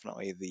was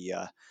definitely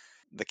the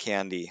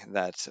candy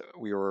that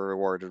we were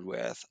rewarded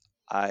with.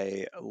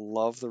 I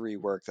love the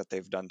rework that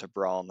they've done to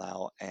Brawl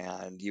now,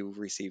 and you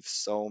receive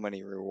so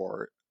many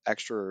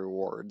extra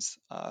rewards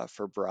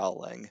for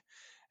brawling,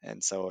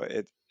 and so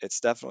it's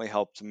definitely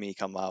helped me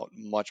come out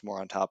much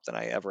more on top than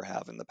I ever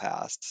have in the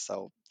past.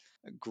 So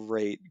a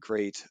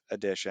great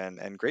addition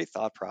and great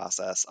thought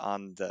process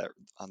on the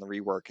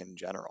rework in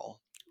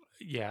general.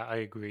 Yeah, I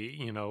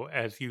agree.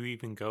 As you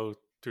even go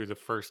through the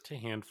first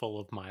handful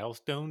of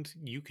milestones,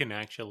 you can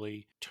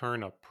actually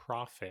turn a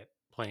profit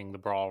playing the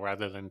brawl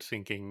rather than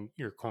sinking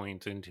your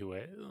coins into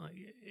it.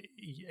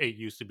 It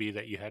used to be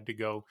that you had to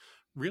go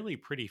really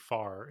pretty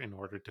far in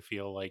order to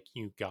feel like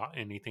you got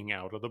anything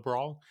out of the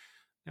brawl.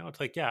 Now it's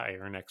like, yeah, I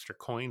earn extra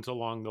coins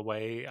along the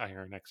way. I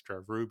earn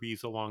extra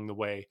rubies along the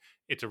way.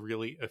 It's a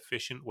really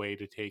efficient way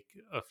to take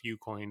a few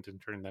coins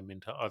and turn them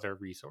into other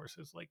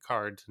resources like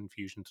cards and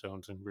fusion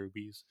stones and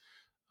rubies.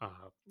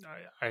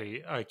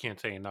 I can't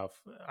say enough.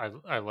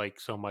 I like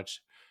so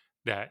much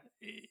that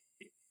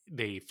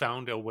they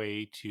found a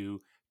way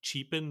to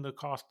cheapen the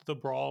cost of the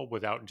brawl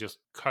without just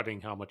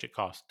cutting how much it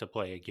costs to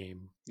play a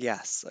game.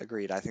 Yes,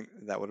 agreed. I think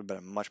that would have been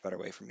a much better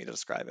way for me to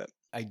describe it.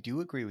 I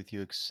do agree with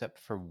you, except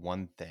for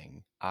one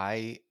thing.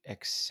 I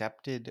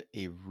accepted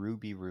a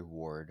Ruby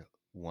reward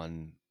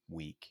one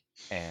week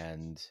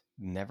and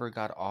never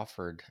got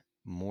offered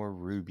more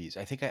rubies.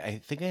 I think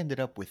I ended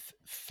up with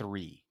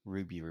 3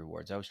 Ruby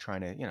rewards. I was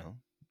trying to,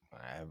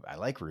 I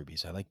like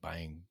rubies. I like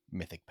buying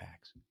mythic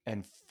packs.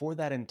 And for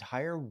that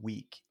entire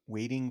week,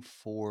 waiting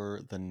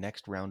for the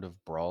next round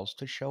of brawls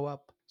to show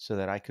up so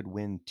that I could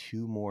win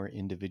 2 more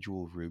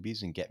individual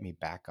rubies and get me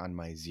back on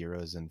my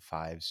 0s and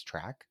 5s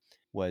track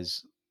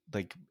was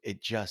like it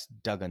just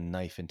dug a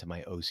knife into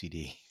my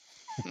OCD.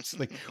 It's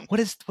like, what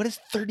is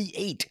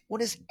 38?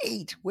 What is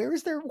 8? Where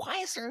is there? Why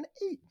is there an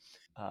 8?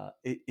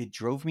 It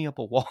drove me up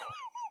a wall.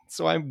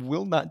 So I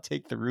will not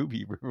take the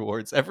Ruby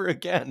rewards ever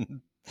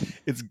again.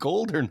 It's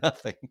gold or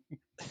nothing.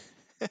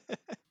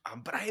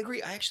 But I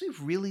agree. I actually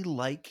really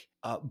like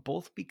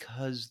both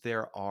because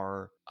there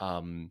are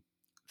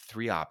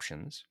 3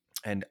 options,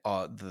 and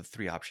the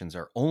 3 options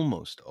are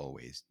almost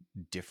always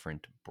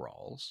different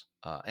brawls.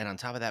 And on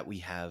top of that, we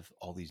have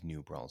all these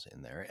new brawls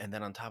in there. And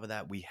then on top of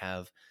that, we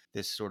have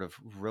this sort of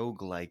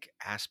roguelike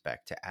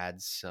aspect to add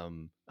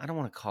some, I don't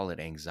want to call it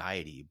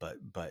anxiety, but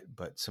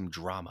some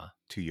drama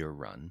to your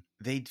run.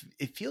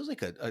 It feels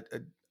like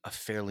a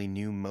fairly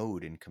new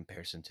mode in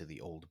comparison to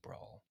the old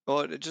brawl.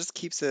 Well, it just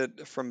keeps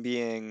it from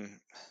being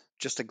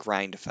just a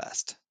grind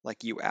fest.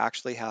 Like you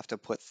actually have to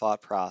put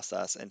thought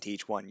process into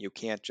each one. You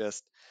can't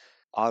just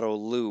auto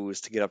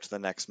lose to get up to the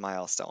next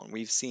milestone.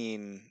 We've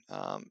seen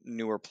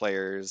newer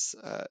players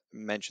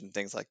mention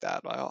things like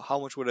that. How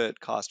much would it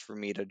cost for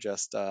me to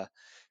just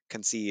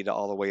concede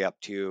all the way up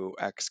to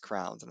X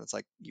crowns? And it's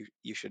like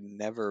you should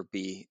never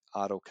be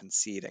auto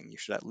conceding. You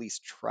should at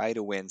least try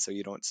to win so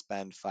you don't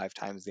spend 5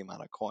 times the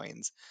amount of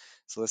coins.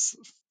 So this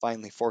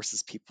finally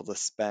forces people to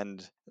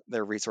spend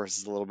their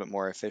resources a little bit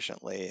more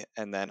efficiently,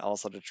 and then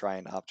also to try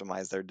and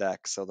optimize their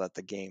deck so that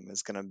the game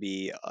is going to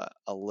be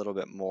a little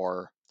bit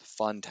more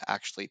fun to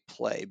actually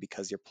play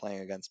because you're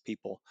playing against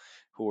people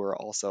who are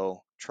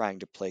also trying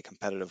to play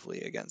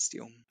competitively against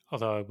you.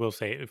 Although I will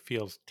say it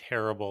feels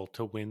terrible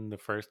to win the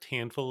first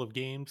handful of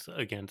games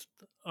against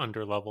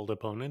underleveled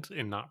opponents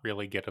and not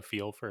really get a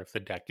feel for if the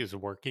deck is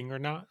working or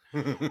not.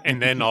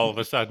 And then all of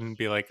a sudden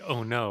be like,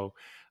 oh no,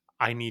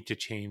 I need to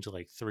change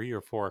like 3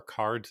 or 4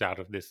 cards out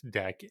of this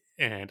deck,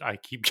 and I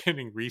keep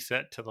getting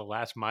reset to the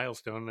last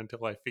milestone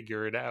until I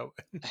figure it out.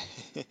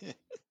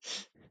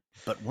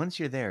 But once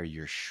you're there,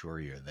 you're sure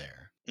you're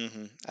there.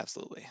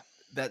 Absolutely.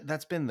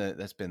 That's been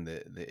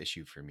the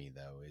issue for me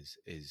though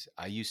is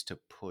I used to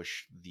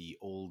push the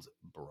old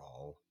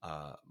brawl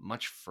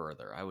much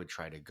further. I would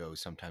try to go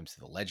sometimes to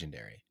the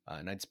legendary,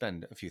 and I'd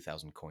spend a few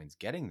thousand coins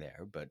getting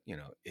there, but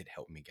it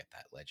helped me get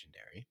that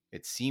legendary.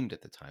 It seemed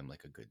at the time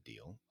like a good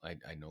deal.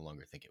 I no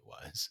longer think it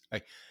was.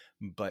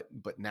 But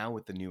now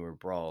with the newer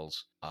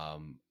brawls,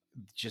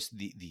 just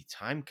the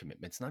time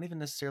commitment. It's not even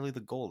necessarily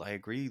the gold. I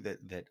agree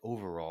that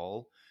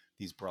overall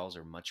these brawls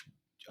are much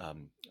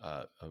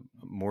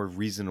more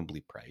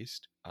reasonably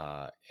priced,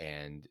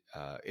 and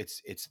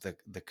it's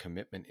the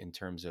commitment in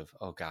terms of,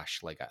 oh gosh,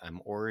 like I'm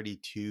already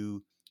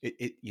too.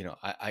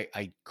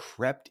 I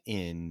crept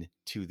in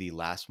to the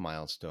last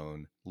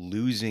milestone,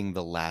 losing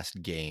the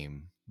last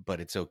game, but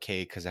it's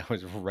okay because I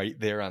was right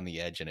there on the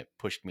edge, and it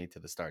pushed me to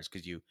the stars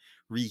because you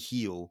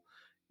re-heal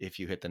if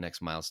you hit the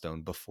next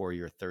milestone before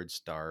your third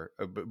star,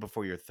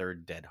 before your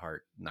third dead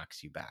heart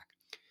knocks you back.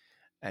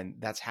 And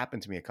that's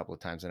happened to me a couple of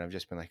times, and I've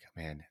just been like,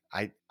 man,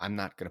 I'm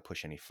not going to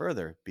push any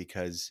further,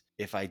 because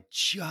if I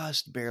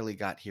just barely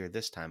got here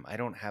this time, I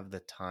don't have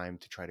the time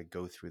to try to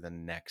go through the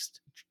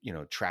next,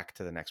 track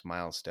to the next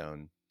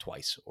milestone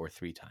twice or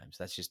 3 times.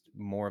 That's just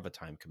more of a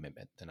time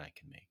commitment than I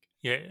can make.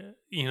 Yeah,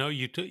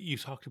 you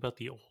talked about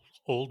the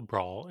old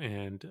brawl,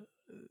 and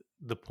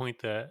the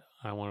point that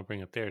I want to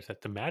bring up there is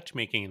that the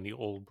matchmaking in the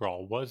old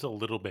brawl was a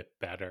little bit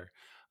better.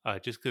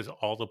 Just because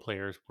all the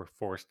players were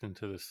forced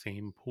into the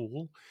same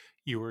pool,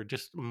 you were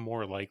just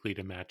more likely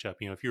to match up.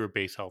 If you were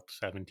base health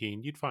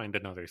 17, you'd find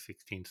another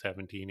 16,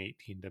 17,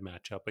 18 to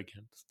match up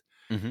against.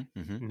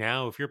 Mm-hmm.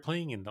 Now, if you're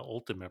playing in the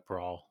ultimate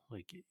brawl,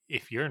 like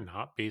if you're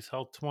not base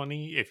health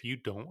 20, if you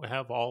don't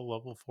have all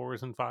level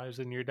 4s and 5s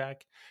in your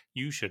deck,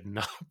 you should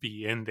not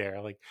be in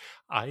there. Like,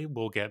 I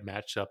will get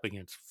matched up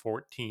against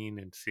 14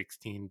 and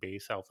 16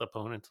 base health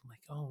opponents. I'm like,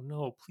 oh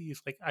no,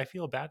 please. Like, I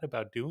feel bad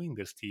about doing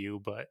this to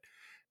you, but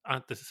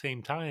at the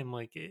same time,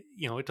 like,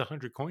 it's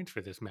 100 coins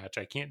for this match.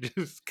 I can't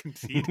just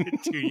concede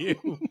it to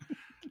you.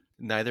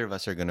 Neither of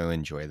us are going to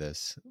enjoy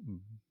this,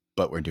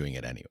 but we're doing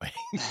it anyway.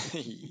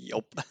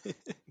 Yup.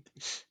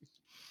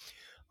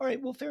 All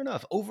right, well, fair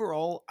enough.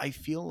 Overall, I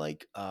feel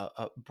like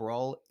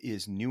Brawl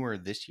is newer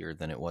this year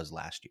than it was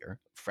last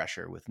year,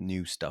 fresher with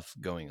new stuff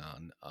going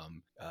on.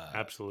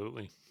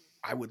 Absolutely.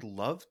 I would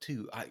love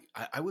to.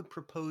 I would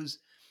propose,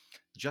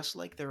 just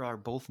like there are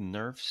both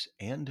nerfs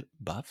and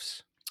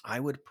buffs, I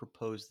would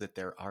propose that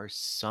there are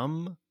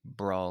some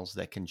brawls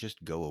that can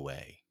just go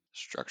away.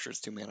 Structures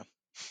 2 mana.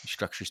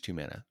 Structures 2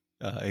 mana.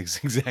 Is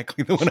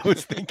exactly the one I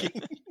was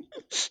thinking.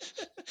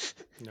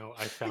 No,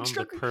 I found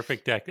the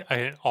perfect deck.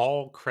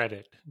 All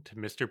credit to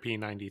Mr.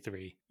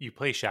 P93. You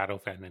play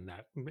Shadowfen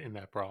in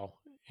that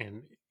brawl,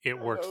 and it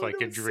works like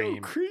a it's so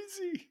dream.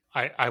 crazy.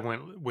 I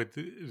went with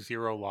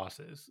 0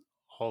 losses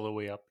all the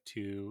way up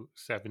to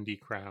 70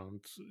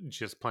 crowns,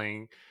 just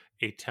playing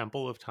a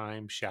Temple of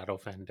Time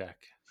Shadowfen deck.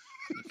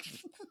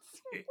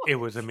 It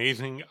was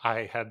amazing.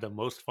 I had the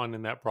most fun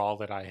in that brawl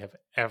that I have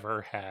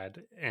ever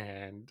had,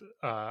 and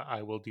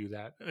I will do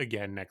that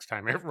again next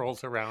time it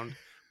rolls around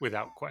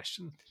without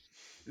question.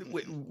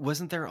 Wait,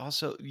 wasn't there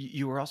also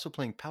you were also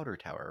playing Powder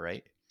Tower,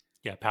 right?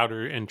 Yeah,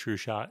 Powder and True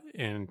Shot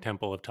and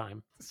Temple of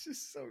Time. It's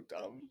just so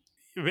dumb.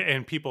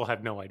 And people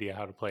had no idea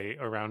how to play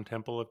around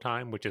Temple of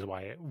Time, which is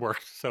why it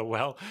worked so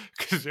well.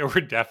 Because there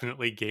were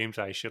definitely games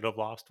I should have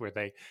lost where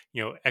they,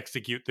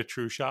 execute the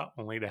True Shot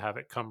only to have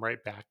it come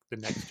right back the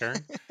next turn.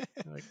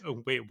 Like,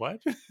 oh wait, what?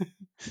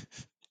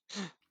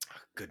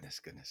 Goodness.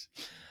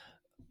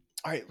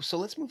 All right, so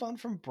let's move on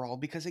from Brawl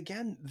because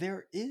again,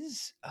 there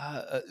is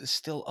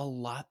still a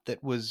lot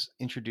that was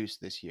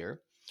introduced this year.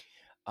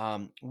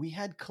 We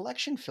had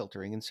collection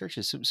filtering and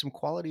searches, some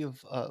quality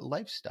of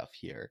life stuff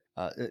here.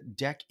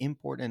 Deck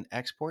import and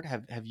export.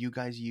 Have you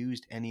guys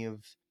used any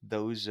of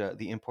those?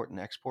 The import and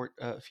export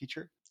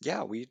feature.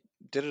 Yeah, we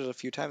did it a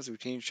few times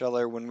between each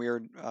other when we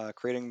were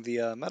creating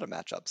the meta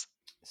matchups.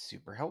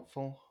 Super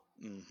helpful.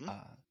 Hmm.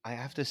 I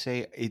have to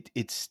say,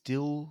 it's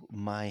still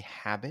my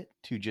habit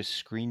to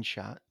just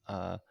screenshot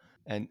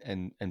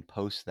and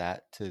post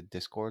that to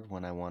Discord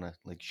when I want to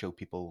like show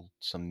people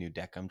some new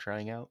deck I'm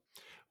trying out.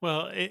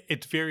 Well,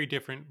 it's very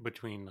different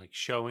between like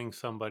showing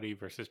somebody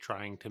versus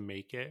trying to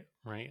make it,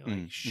 right? Like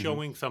Mm-hmm.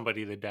 showing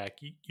somebody the deck,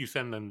 you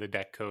send them the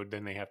deck code,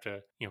 then they have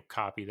to,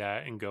 copy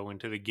that and go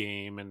into the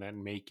game and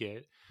then make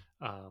it.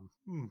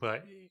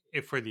 But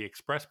if for the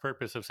express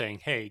purpose of saying,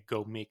 "Hey,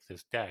 go make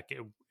this deck,"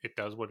 it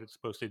does what it's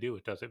supposed to do.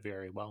 It does it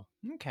very well.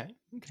 Okay.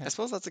 I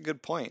suppose that's a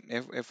good point.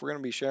 If we're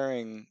going to be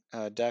sharing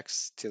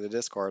decks to the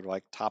Discord,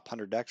 like top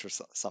 100 decks or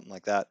something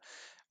like that,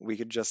 we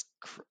could just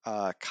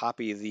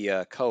copy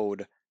the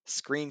code,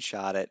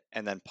 screenshot it,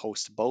 and then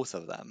post both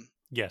of them.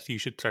 Yes, you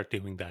should start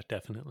doing that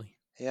definitely.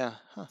 Yeah.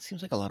 Huh.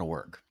 Seems like a lot of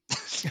work.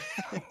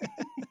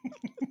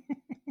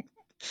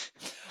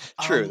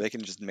 True, they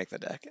can just make the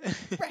deck.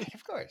 Right,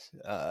 of course.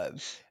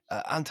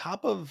 On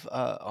top of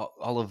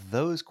all of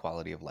those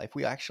quality of life,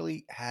 we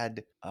actually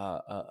had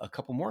a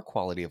couple more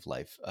quality of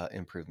life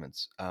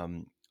improvements.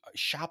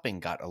 Shopping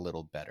got a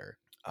little better.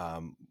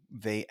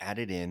 They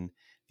added in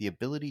the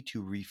ability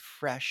to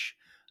refresh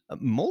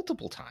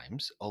multiple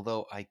times,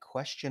 although I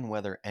question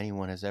whether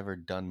anyone has ever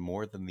done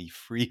more than the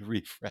free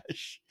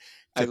refresh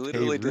I to pay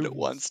literally did it rubies.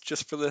 once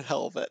just for the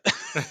hell of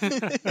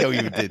it. No,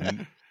 you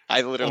didn't.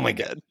 I Oh literally my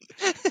God.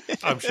 did.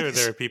 I'm sure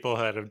there are people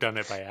that have done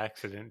it by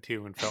accident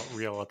too and felt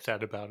real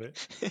upset about it.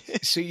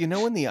 So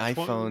when the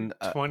iPhone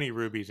 20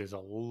 rubies is a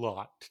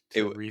lot It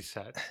to w-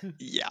 reset.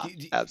 Yeah,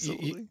 You,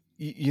 absolutely.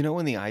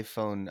 when the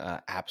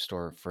iPhone App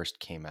Store first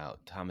came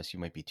out, Thomas, you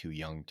might be too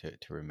young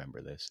to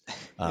remember this.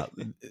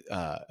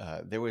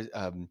 There was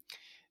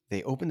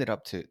they opened it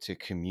up to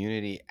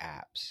community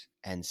apps,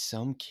 and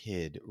some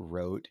kid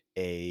wrote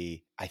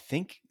I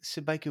think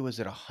Sibaiku was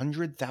it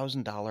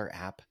 $100,000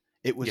 app.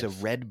 It was a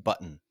Yes. red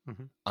button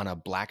Mhm. on a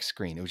black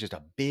screen. It was just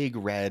a big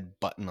red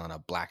button on a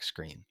black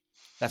screen.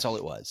 That's all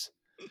it was.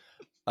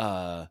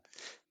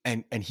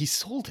 And he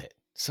sold it.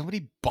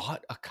 Somebody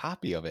bought a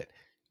copy of it.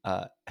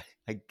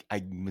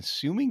 I'm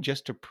assuming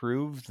just to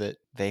prove that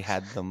they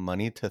had the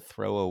money to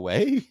throw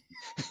away.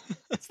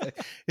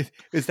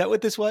 Is that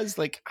what this was?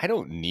 Like, I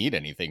don't need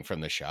anything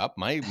from the shop.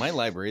 My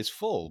library is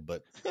full,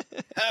 but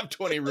have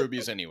 20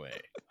 rubies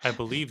anyway. I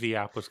believe the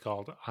app was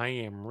called I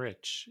Am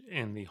Rich,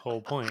 and the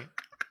whole point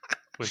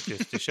was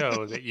just to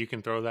show that you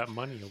can throw that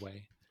money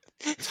away.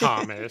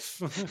 Thomas.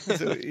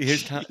 So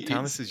here's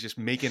Thomas Jeez. is just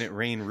making it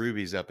rain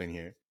rubies up in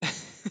here.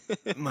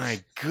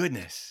 My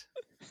goodness.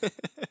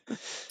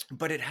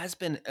 But it has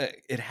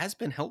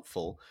been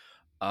helpful.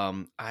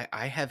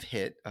 I have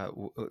hit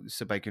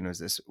Sabaiku knows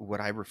this, what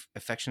I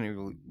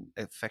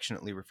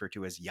affectionately refer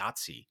to as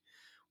Yahtzee,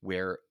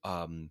 where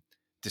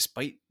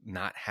despite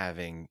not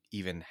having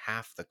even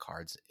half the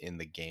cards in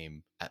the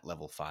game at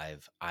level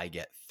 5, I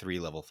get 3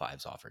 level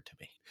 5s offered to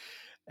me.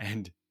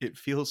 And it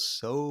feels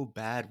so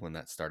bad when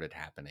that started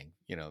happening.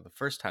 The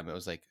first time it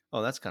was like,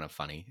 oh, that's kind of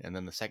funny. And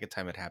then the second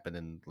time it happened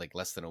in like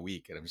less than a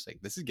week. And I'm just like,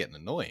 this is getting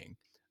annoying.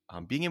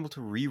 Being able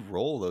to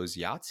re-roll those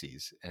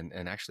Yahtzees and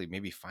actually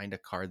maybe find a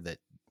card that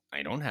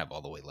I don't have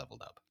all the way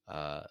leveled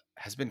up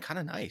has been kind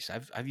of nice.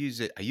 I've used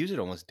it. I use it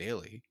almost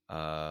daily.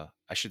 I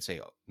should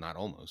say not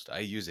almost. I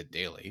use it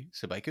daily.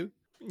 Sabaiku?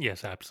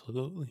 Yes,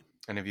 absolutely.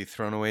 And have you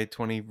thrown away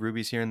 20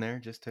 rubies here and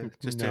there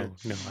No,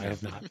 I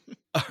have not.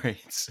 All right.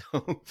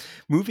 So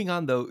moving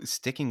on though,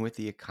 sticking with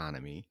the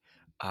economy,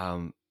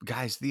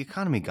 guys, the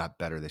economy got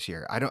better this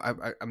year.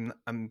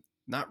 I'm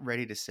not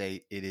ready to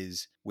say it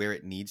is where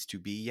it needs to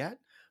be yet,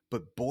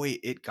 but boy,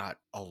 it got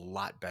a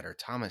lot better.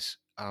 Thomas,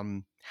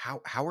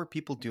 how are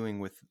people doing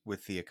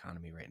with the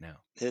economy right now?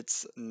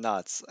 It's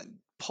nuts. I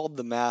pulled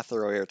the math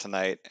earlier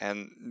tonight,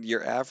 and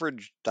your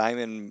average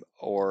Diamond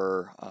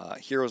or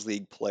Heroes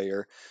League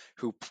player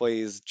who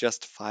plays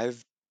just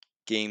 5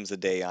 games a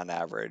day on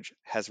average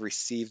has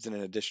received an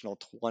additional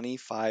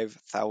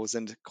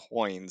 25,000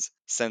 coins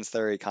since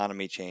their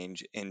economy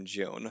change in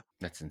June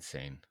That's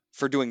insane.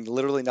 for doing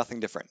literally nothing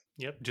different.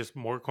 Yep, just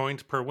more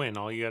coins per win.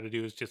 All you got to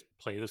do is just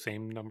play the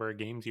same number of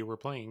games you were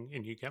playing,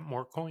 and you get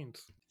more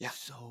coins. Yeah.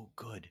 So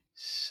good.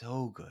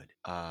 So good.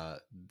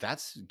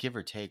 That's give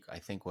or take, I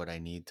think, what I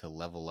need to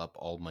level up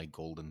all my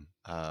golden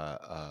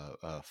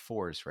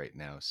fours right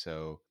now.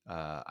 So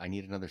I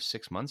need another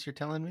 6 months, you're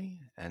telling me?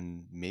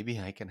 And maybe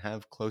I can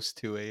have close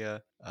to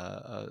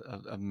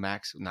a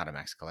max, not a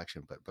max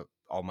collection, but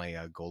all my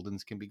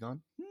goldens can be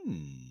gone.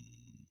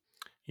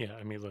 Yeah,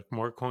 I mean, look,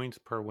 more coins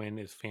per win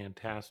is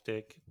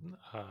fantastic.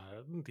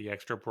 The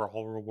extra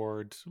brawl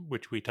rewards,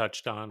 which we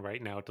touched on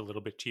right now, it's a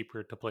little bit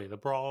cheaper to play the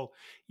brawl.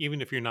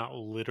 Even if you're not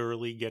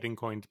literally getting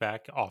coins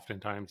back,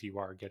 oftentimes you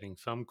are getting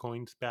some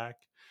coins back.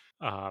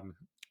 Um,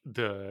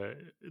 the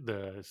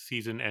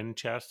season end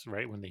chest,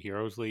 right when the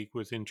Heroes League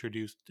was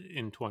introduced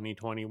in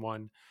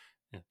 2021,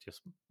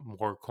 just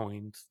more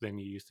coins than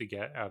you used to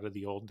get out of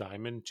the old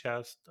diamond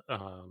chest.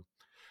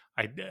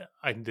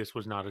 This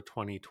was not a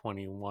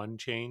 2021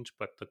 change,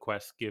 but the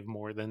quests give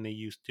more than they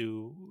used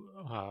to.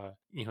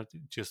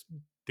 Just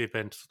they've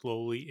been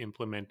slowly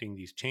implementing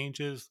these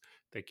changes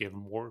that give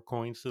more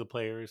coins to the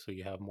players, so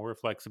you have more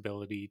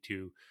flexibility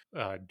to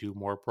do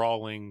more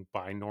brawling,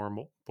 buy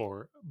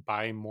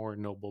more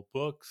noble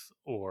books,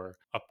 or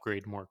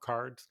upgrade more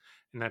cards.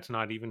 And that's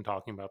not even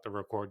talking about the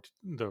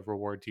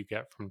rewards you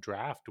get from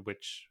draft,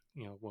 which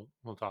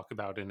we'll talk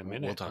about in a We'll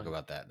minute. talk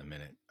about that in a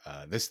minute.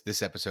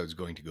 This episode is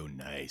going to go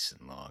nice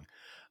and long.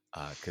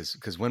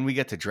 Because when we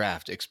get to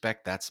draft,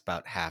 expect that's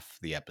about half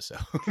the episode.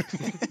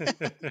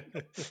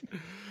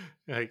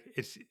 Like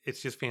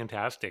it's just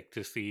fantastic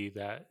to see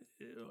that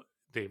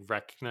they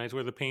recognize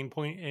where the pain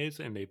point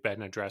is and they've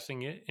been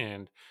addressing it,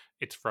 and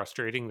it's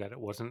frustrating that it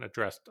wasn't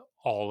addressed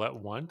all at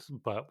once.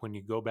 But when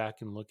you go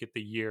back and look at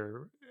the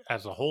year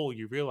as a whole,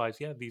 you realize,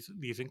 yeah, these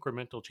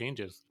incremental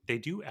changes, they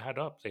do add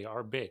up. They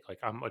are big. Like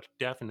I'm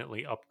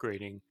definitely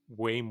upgrading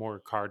way more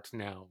cards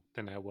now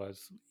than I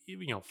was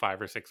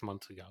 5 or 6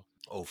 months ago.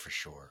 Oh, for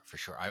sure, for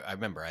sure. I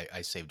remember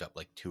I saved up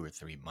like 2 or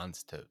 3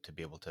 months to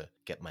be able to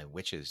get my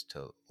witches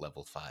to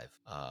level 5.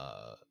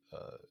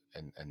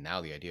 And now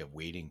the idea of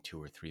waiting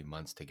 2 or 3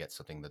 months to get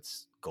something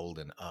that's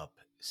golden up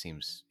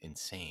seems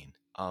insane.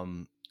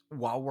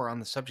 While we're on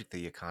the subject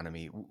of the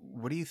economy,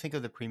 what do you think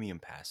of the premium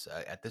pass?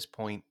 At this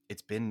point,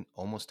 it's been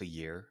almost a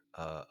year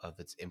of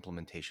its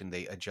implementation.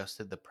 They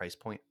adjusted the price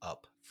point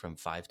up from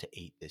 5 to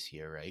 8 this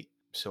year, right?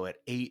 So at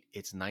 8,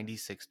 it's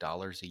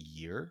 $96 a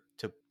year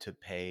to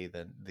pay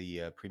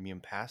the premium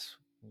pass.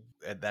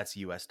 That's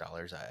US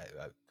dollars.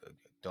 I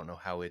don't know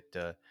how it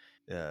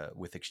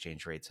with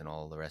exchange rates and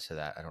all the rest of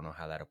that. I don't know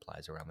how that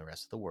applies around the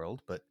rest of the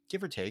world, but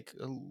give or take,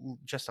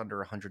 just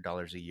under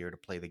 $100 a year to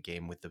play the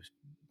game with the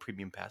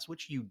premium pass,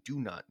 which you do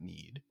not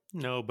need.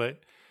 No, but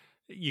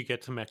you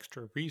get some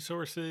extra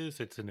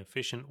resources. It's an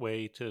efficient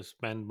way to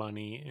spend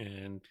money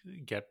and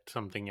get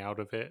something out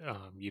of it.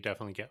 You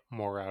definitely get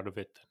more out of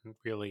it than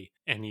really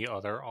any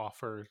other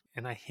offer.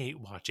 And I hate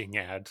watching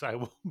ads. I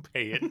will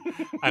pay it.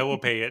 I will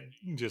pay it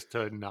just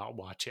to not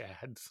watch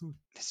ads.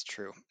 It's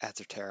true. Ads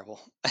are terrible.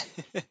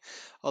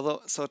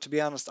 Although, so to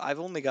be honest, I've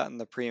only gotten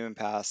the premium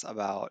pass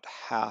about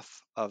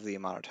half of the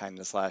amount of time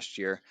this last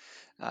year.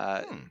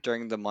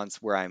 During the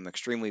months where I'm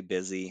extremely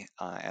busy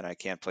and I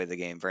can't play the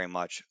game very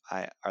much,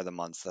 are the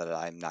months that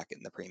I'm not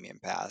getting the premium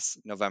pass.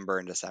 November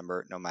and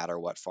December, no matter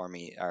what for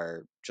me,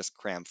 are just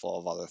crammed full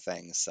of other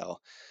things. So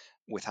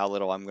with how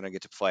little I'm going to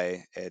get to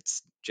play,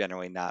 it's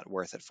generally not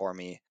worth it for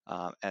me.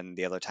 And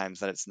the other times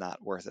that it's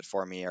not worth it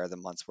for me are the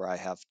months where I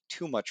have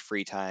too much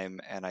free time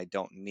and I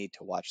don't need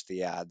to watch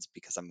the ads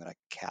because I'm going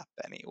to cap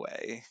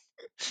anyway.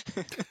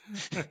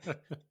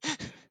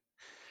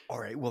 All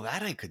right. Well,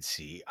 that I could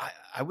see.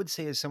 I would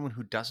say as someone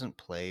who doesn't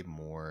play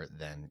more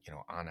than,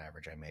 on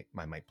average,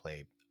 I might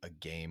play a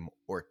game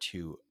or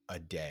two a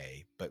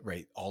day, but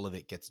right, all of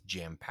it gets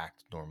jam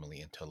packed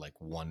normally into like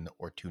 1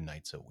 or 2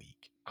 nights a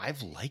week.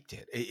 I've liked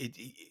it.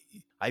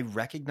 I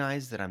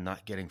recognize that I'm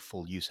not getting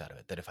full use out of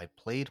it. That if I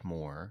played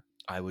more,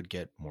 I would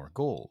get more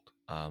gold.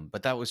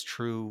 But that was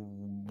true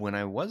when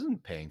I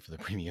wasn't paying for the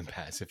premium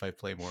pass. If I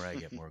play more, I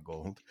get more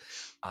gold.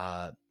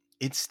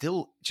 It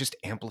still just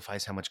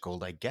amplifies how much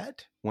gold I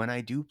get when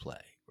I do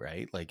play,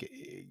 right? Like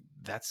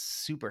that's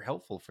super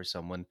helpful for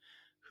someone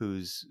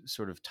who's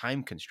sort of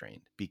time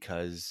constrained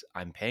because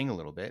I'm paying a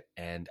little bit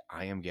and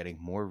I am getting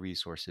more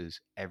resources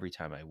every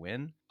time I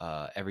win,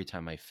 every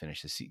time I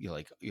finish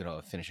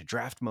finish a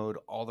draft mode,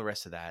 all the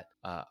rest of that.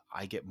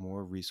 I get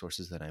more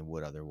resources than I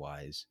would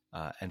otherwise.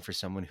 And for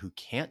someone who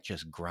can't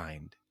just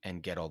grind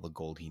and get all the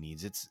gold he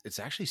needs. It's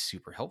actually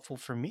super helpful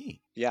for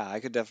me. Yeah, I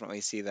could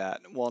definitely see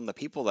that. Well, and the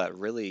people that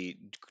really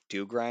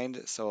do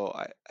grind, so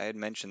I had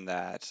mentioned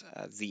that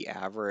the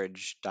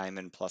average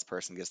Diamond Plus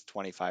person gets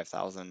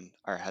 25,000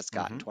 or has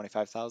gotten Mm-hmm.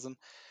 25,000.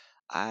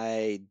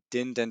 I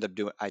didn't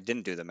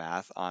do the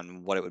math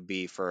on what it would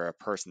be for a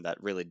person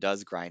that really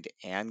does grind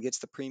and gets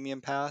the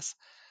premium pass.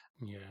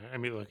 Yeah, I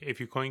mean, look, if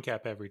you coin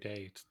cap every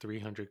day, it's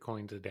 300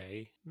 coins a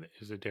day.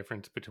 Is a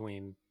difference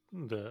between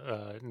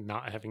the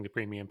not having the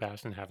premium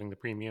pass and having the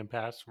premium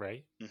pass,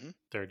 right? Hmm.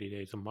 30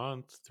 days a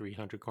month,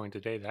 300 coins a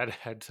day. That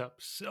adds up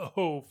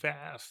so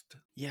fast.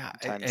 Yeah,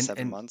 Times and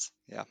 7 months.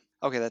 Yeah.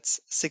 Okay,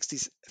 that's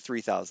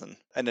 63,000.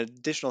 An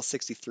additional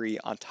 63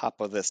 on top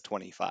of this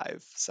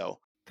 25. So,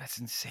 that's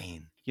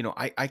insane.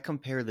 I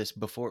compare this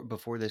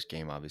before this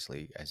game.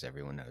 Obviously, as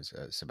everyone knows,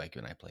 Sabaiku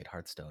and I played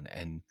Hearthstone,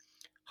 and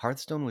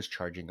Hearthstone was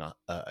charging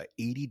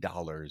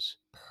 $80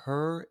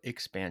 per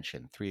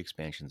expansion, 3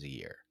 expansions a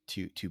year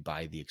to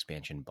buy the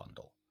expansion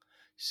bundle.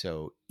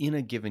 So in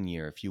a given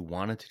year, if you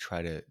wanted to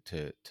try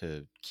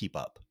to keep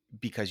up,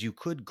 because you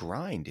could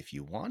grind if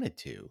you wanted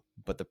to,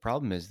 but the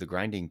problem is the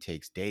grinding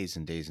takes days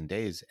and days and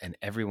days, and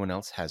everyone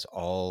else has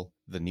all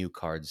the new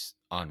cards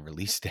on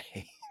release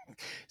day.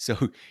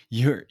 So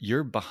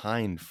you're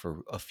behind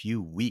for a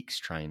few weeks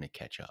trying to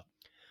catch up.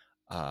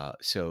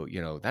 So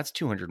that's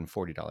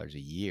 $240 a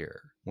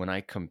year. When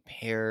I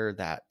compare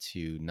that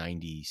to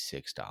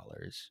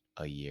 $96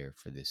 a year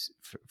for this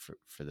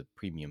for the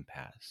premium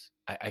pass,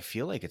 I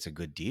feel like it's a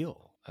good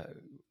deal.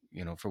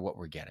 For what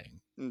we're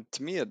getting.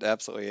 to me, it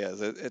absolutely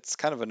is. It's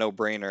kind of a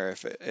no-brainer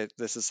if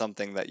this is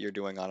something that you're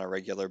doing on a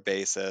regular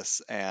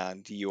basis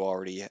and you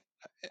already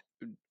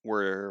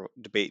were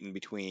debating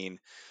between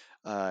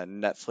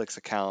Netflix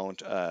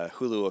account,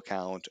 Hulu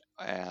account,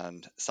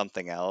 and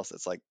something else.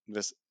 It's like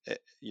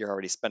you're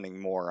already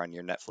spending more on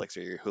your Netflix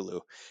or your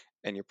Hulu,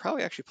 and you're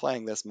probably actually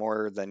playing this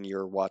more than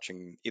you're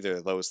watching either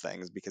of those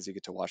things because you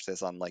get to watch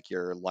this on like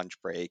your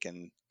lunch break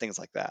and things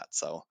like that.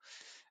 So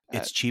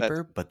It's that.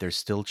 cheaper, but there's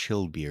still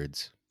chill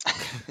beards.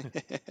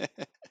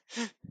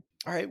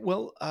 All right.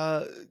 Well,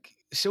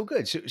 so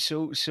good.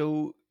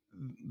 So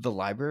the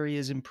library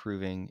is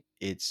improving.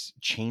 It's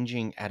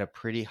changing at a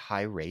pretty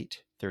high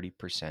rate.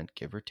 30%,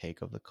 give or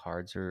take, of the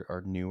cards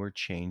are new or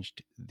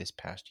changed this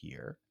past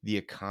year. The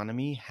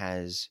economy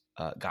has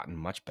gotten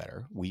much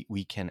better.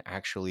 We can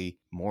actually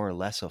more or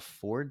less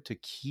afford to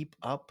keep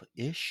up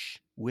ish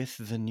with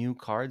the new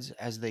cards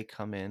as they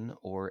come in,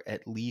 or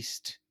at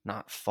least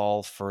not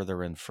fall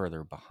further and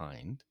further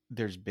behind.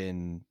 There's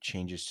been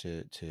changes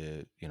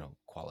to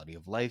quality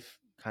of life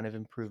kind of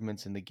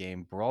improvements in the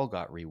game. Brawl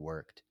got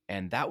reworked.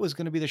 And that was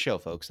going to be the show,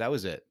 folks. That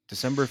was it.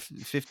 December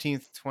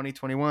 15th,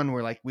 2021.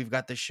 We're like, we've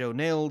got this show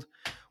nailed.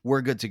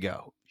 We're good to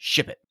go.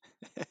 Ship it.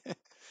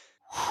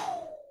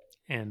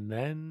 And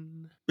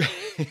then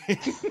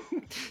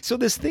So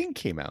this thing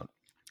came out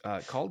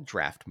called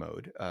Draft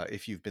Mode.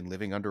 If you've been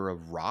living under a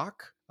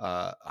rock,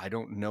 I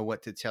don't know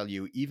what to tell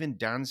you. Even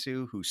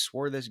Dansu, who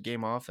swore this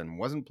game off and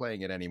wasn't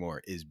playing it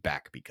anymore, is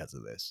back because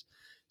of this.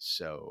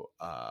 So,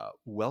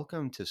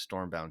 welcome to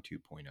Stormbound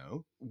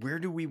 2.0. Where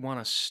do we want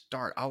to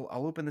start? I'll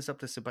open this up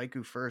to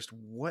Sabaiku first.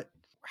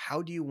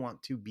 How do you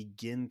want to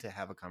begin to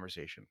have a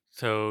conversation?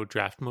 So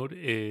draft mode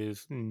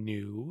is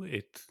new.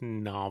 It's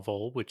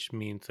novel, which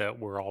means that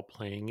we're all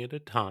playing it a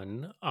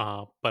ton.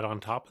 But on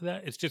top of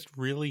that, it's just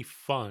really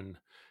fun.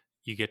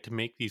 You get to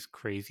make these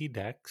crazy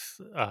decks.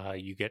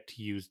 You get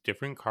to use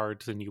different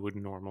cards than you would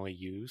normally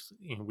use.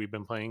 And we've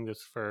been playing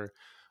this for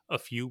a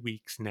few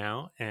weeks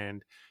now,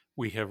 and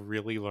we have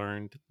really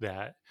learned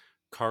that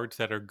cards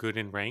that are good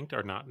in ranked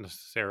are not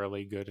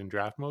necessarily good in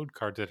draft mode.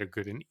 Cards that are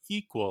good in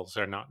equals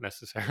are not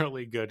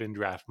necessarily good in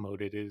draft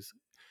mode. It is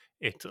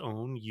its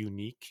own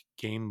unique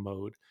game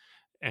mode,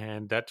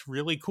 and that's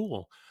really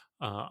cool.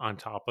 On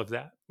top of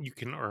that, you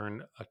can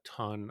earn a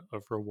ton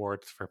of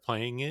rewards for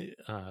playing it.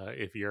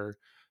 If you're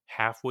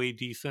halfway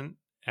decent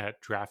at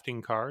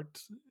drafting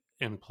cards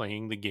and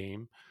playing the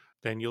game,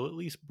 then you'll at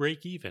least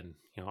break even.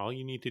 All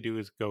you need to do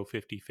is go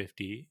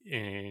 50-50,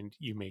 and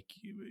you make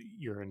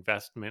your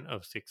investment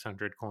of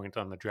 600 coins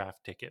on the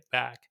draft ticket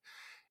back.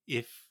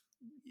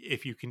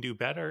 If you can do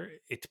better,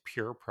 it's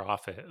pure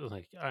profit.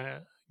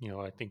 I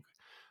think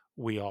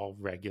we all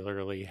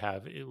regularly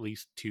have at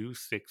least 2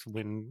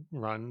 6-win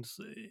runs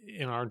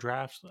in our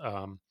drafts.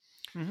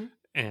 Mm-hmm.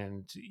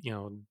 And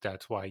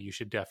that's why you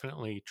should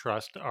definitely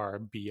trust our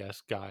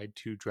BS guide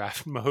to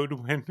draft mode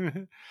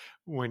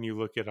when you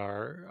look at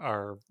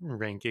our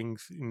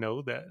rankings.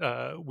 Know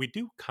that we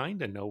do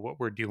kind of know what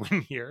we're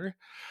doing here.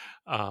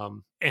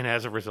 And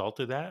as a result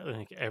of that,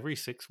 like every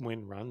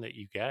 6-win run that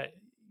you get,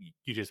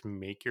 you just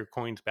make your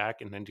coins back,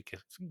 and then to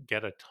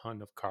get a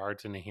ton of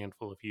cards and a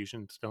handful of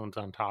fusion stones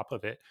on top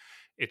of it.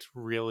 It's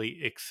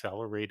really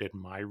accelerated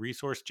my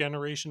resource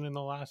generation in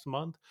the last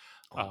month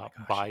Oh my gosh,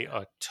 by yeah.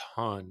 a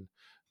ton,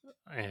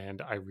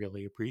 and I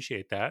really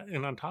appreciate that.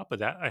 And on top of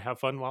that, I have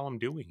fun while I'm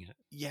doing it.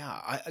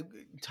 Yeah,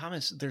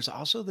 Thomas, there's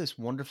also this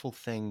wonderful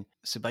thing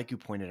Sabaiku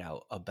pointed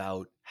out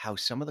about how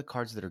some of the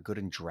cards that are good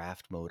in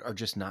draft mode are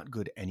just not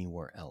good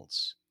anywhere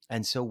else.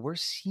 And so we're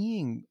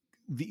seeing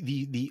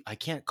the I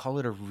can't call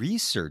it a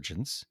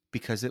resurgence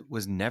because it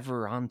was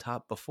never on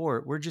top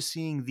before. We're just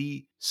seeing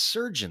the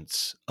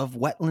surgence of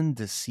wetland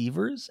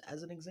deceivers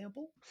as an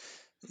example.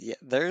 Yeah,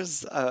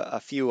 there's a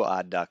few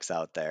odd ducks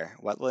out there.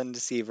 Wetland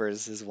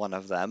Deceivers is one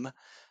of them.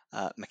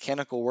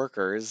 Mechanical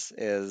Workers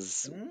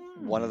is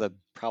one of the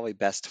probably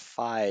best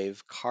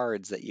 5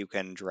 cards that you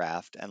can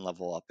draft and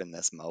level up in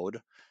this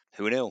mode.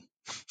 Who knew?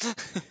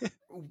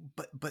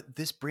 But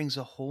this brings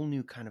a whole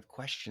new kind of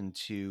question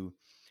to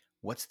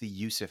what's the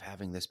use of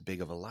having this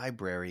big of a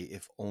library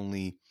if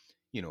only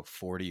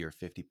 40 or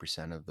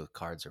 50% of the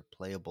cards are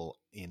playable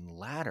in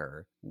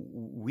ladder?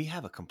 We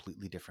have a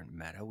completely different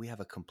meta. We have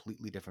a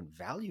completely different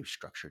value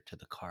structure to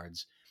the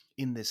cards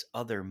in this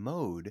other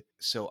mode.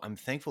 So I'm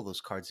thankful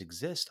those cards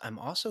exist. I'm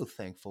also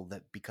thankful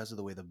that because of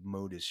the way the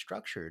mode is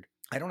structured,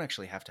 I don't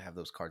actually have to have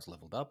those cards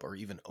leveled up or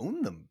even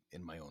own them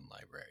in my own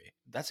library.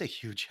 That's a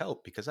huge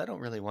help because I don't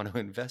really want to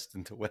invest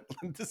into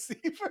Wetland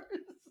Deceivers.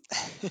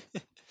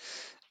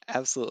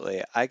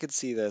 Absolutely. I could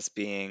see this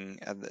being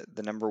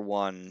the number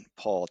one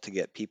pull to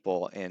get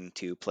people in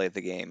to play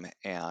the game.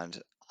 And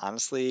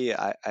honestly,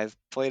 I've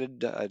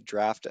played a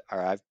draft,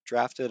 or I've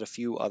drafted a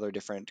few other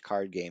different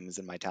card games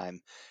in my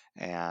time,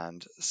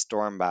 and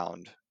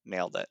Stormbound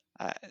nailed it.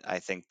 I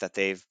think that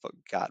they've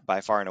got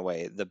by far and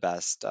away the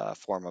best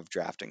form of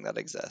drafting that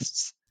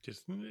exists.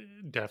 Just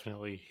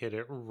definitely hit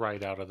it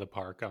right out of the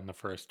park on the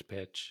first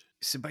pitch.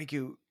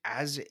 Sabaiku,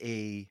 as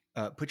a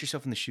put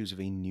yourself in the shoes of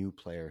a new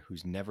player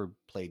who's never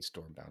played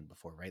Stormbound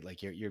before, right?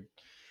 Like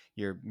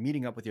you're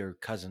meeting up with your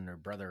cousin or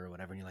brother or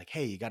whatever, and you're like,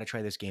 "Hey, you got to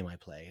try this game I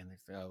play." And they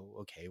say, "Oh,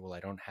 okay. Well, I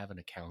don't have an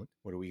account.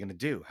 What are we gonna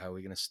do? How are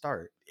we gonna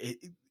start?"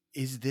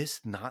 Is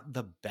this not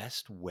the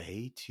best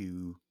way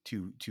to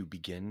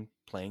begin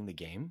playing the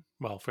game?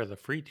 Well, for the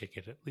free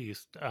ticket at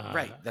least.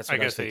 Right. That's I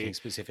what I was guess thinking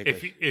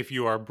specifically. if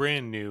you are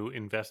brand new,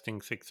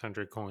 investing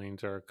 600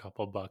 coins or a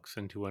couple bucks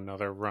into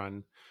another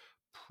run,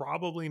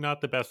 probably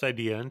not the best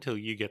idea until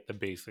you get the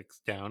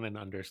basics down and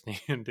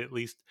understand at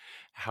least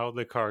how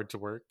the cards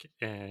work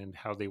and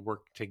how they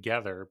work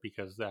together,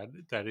 because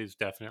that is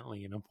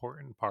definitely an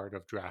important part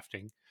of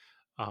drafting.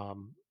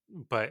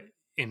 But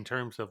in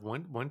terms of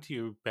once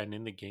you've been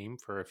in the game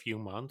for a few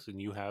months and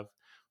you have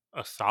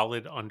a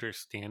solid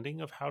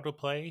understanding of how to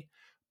play,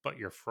 but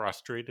you're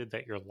frustrated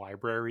that your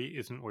library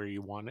isn't where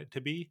you want it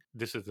to be,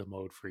 this is the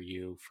mode for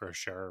you for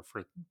sure.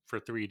 For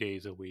 3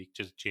 days a week,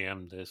 just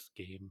jam this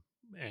game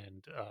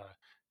and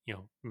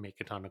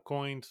make a ton of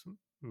coins,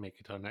 make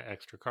a ton of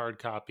extra card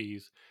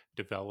copies,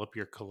 develop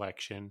your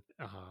collection.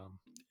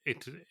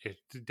 It's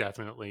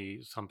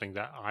definitely something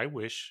that I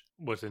wish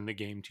was in the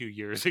game 2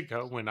 years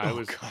ago when I Oh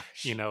was,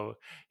 gosh.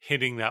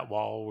 hitting that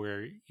wall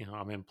where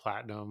I'm in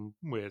platinum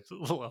with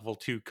level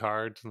 2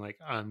 cards, and like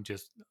I'm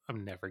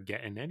never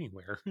getting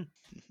anywhere.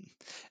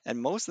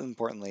 And most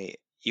importantly,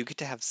 you get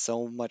to have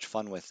so much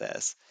fun with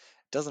this.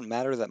 Doesn't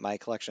matter that my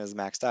collection is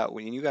maxed out.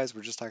 When you guys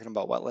were just talking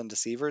about Wetland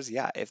Deceivers,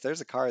 yeah, if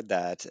there's a card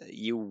that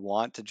you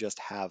want to just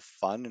have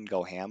fun and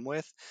go ham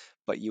with,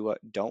 but you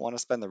don't want to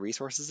spend the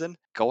resources in,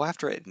 go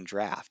after it and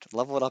draft.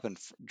 Level it up and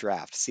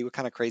draft. See what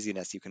kind of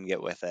craziness you can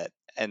get with it.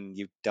 And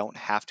you don't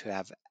have to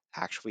have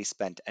actually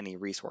spent any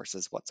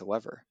resources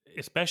whatsoever.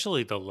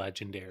 Especially the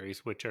legendaries,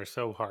 which are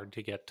so hard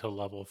to get to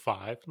level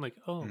 5. Like,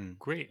 oh, Mm.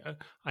 great.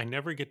 I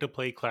never get to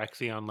play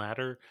Claxi on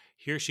ladder.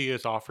 Here she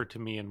is offered to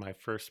me in my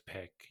first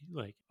pick.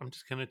 Like, I'm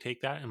just going to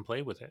take that and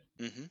play with it.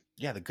 Hmm.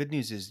 Yeah, the good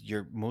news is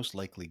you're most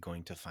likely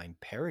going to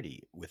find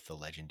parity with the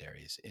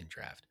legendaries in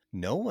draft.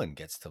 No one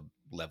gets to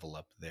level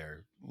up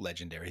their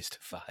legendaries to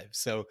 5.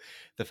 So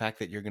the fact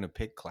that you're going to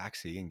pick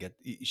Claxi and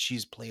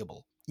she's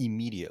playable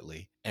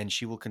immediately, and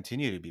she will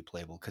continue to be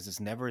playable because it's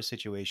never a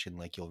situation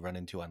like you'll run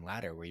into on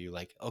ladder where you're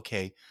like,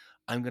 okay,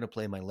 I'm going to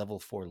play my level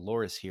 4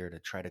 Loris here to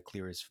try to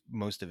clear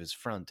most of his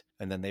front.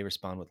 And then they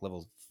respond with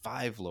level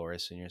 5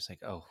 Loris, and you're just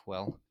like, oh,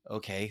 well,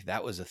 okay,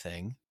 that was a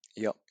thing.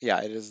 Yep.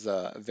 Yeah, it is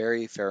a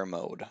very fair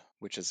mode,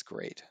 which is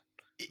great.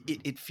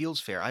 It feels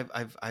fair.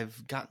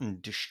 I've gotten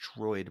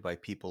destroyed by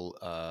people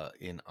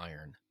in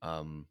Iron.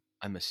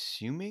 I'm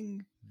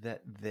assuming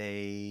that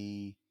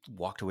they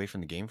walked away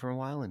from the game for a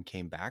while and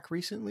came back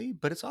recently,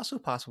 but it's also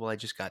possible I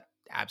just got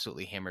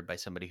absolutely hammered by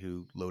somebody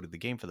who loaded the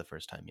game for the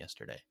first time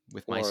yesterday.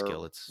 With my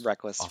skill, Or it's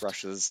Reckless off to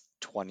Rush's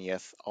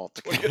 20th alt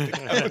account.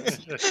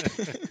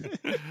 20th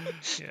account.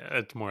 Yeah,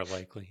 it's more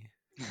likely.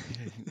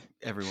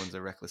 Everyone's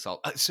a reckless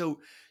alt. So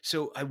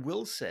I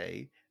will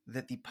say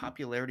that the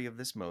popularity of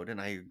this mode, and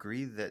I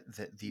agree that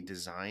the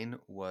design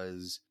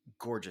was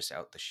gorgeous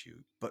out the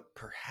chute, but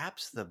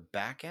perhaps the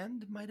back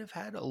end might have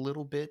had a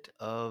little bit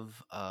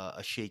of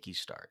a shaky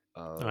start.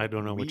 I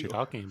don't know what you're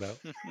talking about.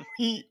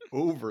 We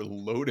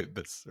overloaded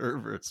the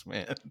servers,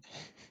 man.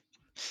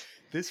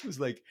 This was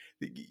like,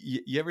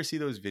 you ever see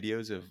those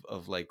videos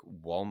of like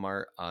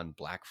Walmart on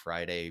Black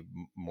Friday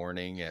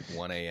morning at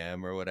 1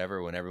 a.m. or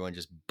whatever, when everyone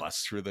just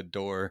busts through the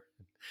door,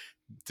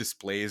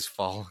 displays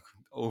fall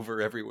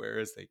over everywhere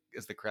as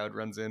the crowd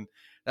runs in?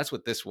 That's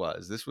what this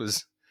was. This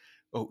was,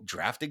 oh,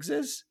 draft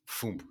exists?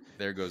 Boom,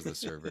 there goes the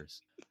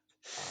servers.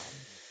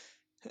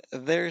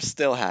 They're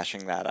still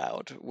hashing that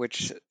out,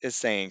 which is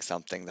saying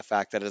something. The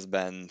fact that it's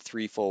been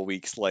 3 full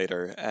weeks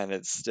later and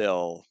it's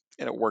still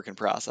in a work in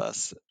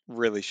process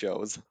really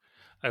shows.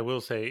 I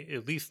will say,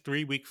 at least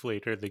 3 weeks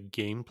later, the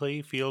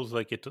gameplay feels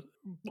like it's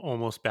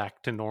almost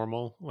back to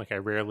normal. Like I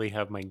rarely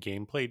have my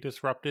gameplay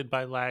disrupted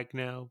by lag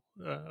now.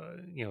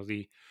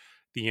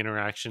 The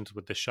interactions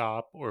with the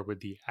shop or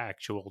with the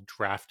actual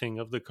drafting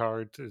of the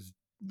cards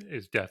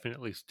is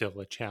definitely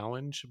still a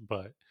challenge,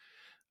 but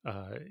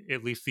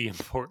at least the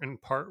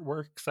important part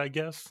works, I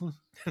guess.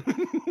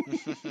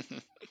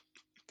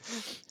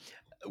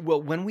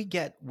 Well, when we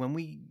get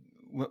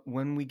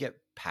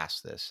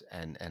past this,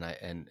 and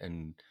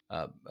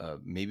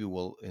maybe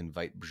we'll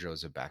invite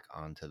Brzoza back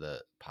onto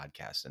the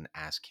podcast and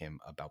ask him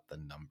about the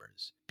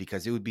numbers,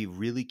 because it would be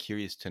really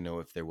curious to know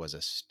if there was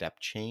a step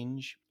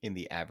change in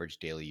the average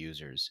daily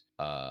users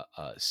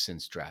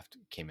since draft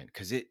came in,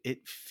 because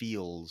it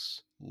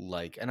feels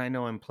like, and I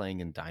know I'm playing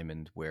in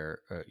Diamond where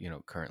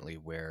currently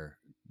where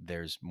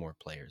there's more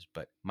players,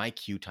 but my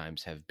queue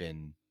times have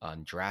been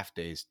on draft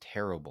days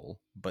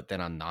terrible, but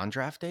then on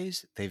non-draft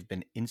days they've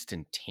been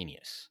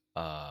instantaneous.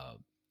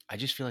 I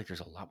just feel like there's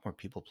a lot more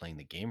people playing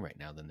the game right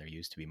now than there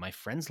used to be. My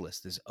friends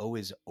list is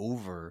always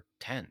over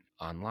 10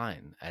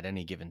 online at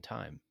any given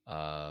time.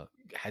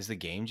 Has the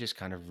game just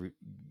kind of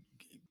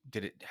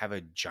did it have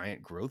a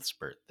giant growth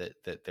spurt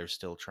that they're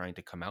still trying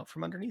to come out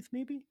from underneath?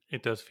 Maybe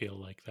It does feel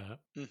like that.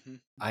 Hmm.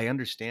 I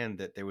understand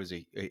that there was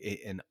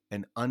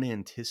an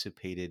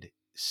unanticipated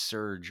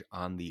surge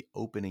on the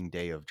opening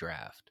day of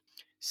draft.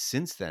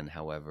 Since then,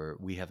 however,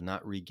 we have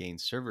not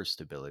regained server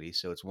stability.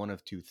 So it's one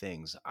of two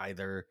things.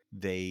 Either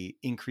they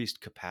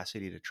increased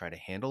capacity to try to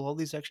handle all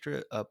these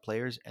extra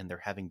players, and they're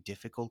having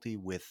difficulty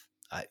with,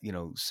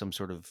 some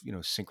sort of,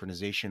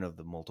 synchronization of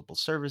the multiple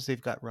servers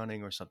they've got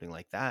running or something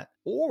like that.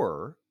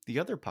 Or the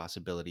other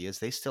possibility is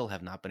they still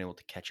have not been able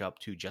to catch up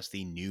to just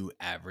the new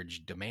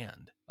average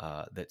demand,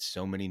 that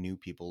so many new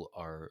people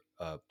are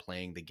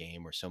playing the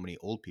game, or so many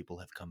old people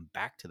have come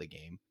back to the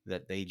game,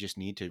 that they just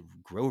need to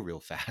grow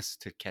real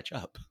fast to catch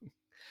up.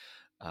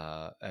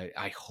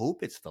 I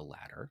hope it's the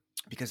latter,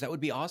 because that would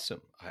be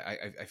awesome.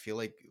 I feel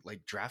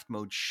like draft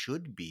mode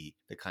should be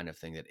the kind of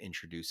thing that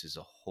introduces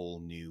a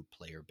whole new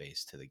player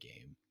base to the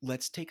game.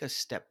 Let's take a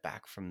step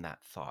back from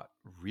that thought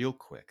real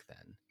quick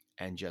then,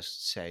 and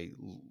just say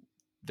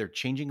they're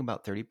changing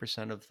about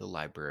 30% of the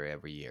library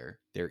every year.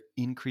 They're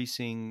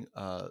increasing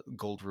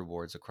gold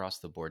rewards across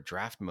the board,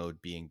 draft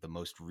mode being the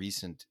most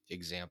recent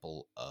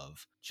example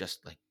of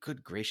just like,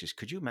 good gracious,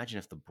 could you imagine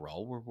if the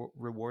brawl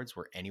rewards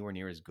were anywhere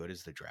near as good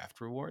as the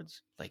draft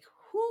rewards? Like,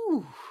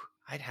 whoo,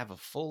 I'd have a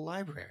full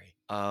library.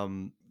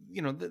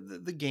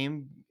 The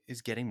game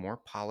is getting more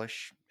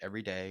polish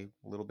every day,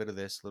 a little bit of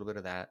this, a little bit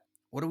of that.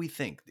 What do we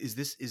think? Is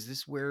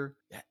this where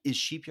is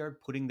Sheepyard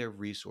putting their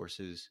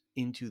resources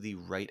into the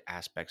right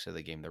aspects of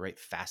the game, the right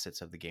facets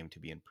of the game to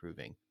be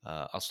improving?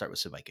 I'll start with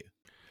Sabaiku.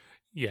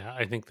 Yeah,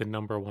 I think the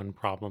number one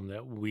problem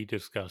that we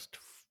discussed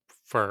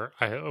for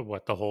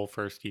the whole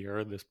first year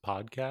of this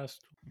podcast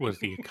was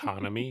the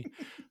economy.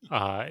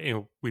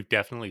 We've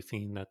definitely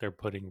seen that they're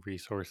putting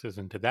resources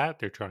into that.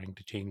 They're trying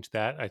to change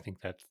that. I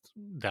think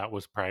that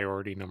was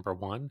priority number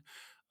one.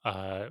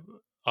 Uh,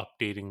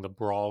 Updating the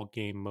brawl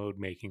game mode,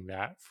 making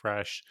that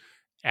fresh,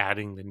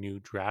 adding the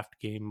new draft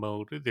game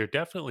mode. They're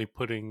definitely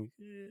putting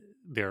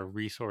their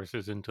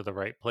resources into the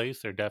right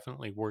place. They're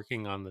definitely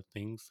working on the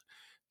things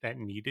that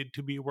needed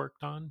to be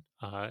worked on,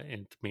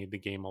 and it made the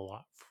game a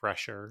lot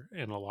fresher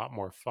and a lot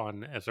more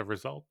fun as a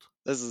result.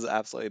 This has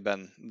absolutely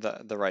been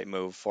the right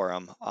move for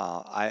them.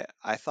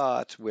 I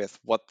thought with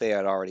what they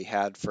had already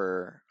had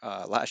for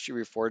last year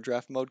before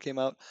draft mode came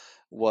out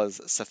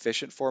was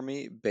sufficient for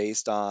me,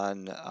 based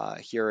on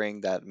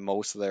hearing that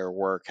most of their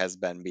work has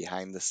been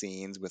behind the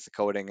scenes with the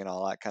coding and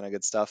all that kind of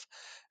good stuff.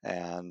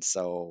 And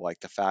so, like,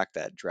 the fact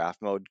that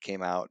draft mode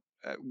came out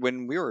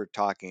when we were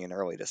talking in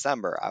early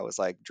December, I was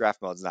like,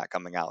 draft mode's not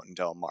coming out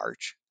until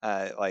March.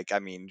 I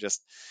mean,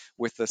 just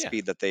with the Yeah.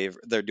 speed that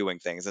they're doing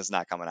things, it's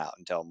not coming out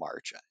until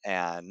March.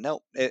 And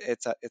nope,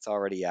 it's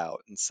already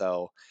out. And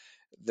so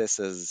this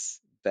has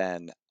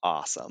been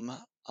awesome.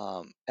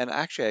 And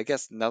actually, I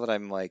guess now that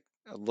I'm like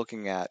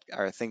looking at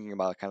or thinking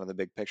about kind of the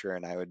big picture,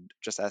 and I would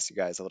just ask you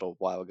guys a little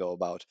while ago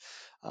about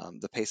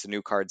the pace of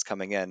new cards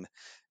coming in.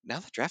 Now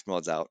that draft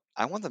mode's out,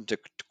 I want them to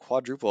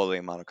quadruple the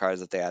amount of cards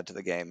that they add to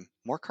the game.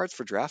 More cards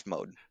for draft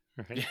mode.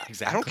 Right? Yeah, I don't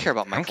exactly. care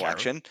about I my don't care.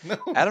 collection. No.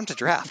 Add them to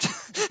draft.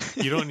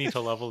 You don't need to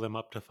level them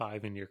up to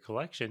 5 in your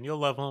collection. You'll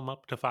level them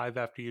up to 5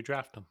 after you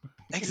draft them.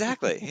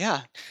 Exactly.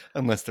 Yeah.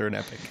 Unless they're an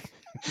epic.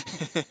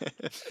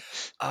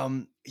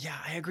 Yeah,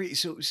 I agree.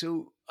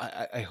 So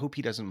I hope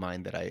he doesn't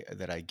mind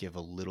that I give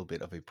a little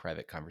bit of a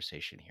private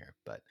conversation here.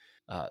 But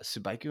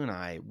Subaiku and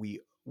I,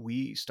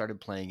 we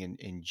started playing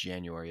in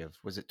January of,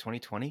 was it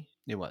 2020?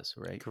 It was,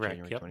 right? Correct.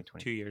 January Yep.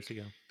 2020. 2 years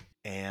ago.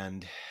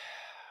 And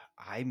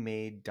I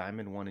made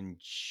Diamond 1 in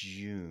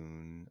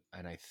June,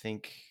 and I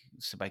think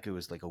Sabaiku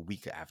was like a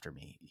week after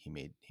me. He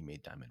made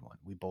Diamond 1.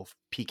 We both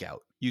peak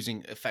out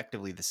using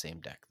effectively the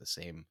same deck, the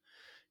same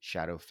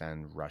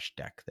Shadowfen Rush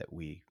deck that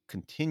we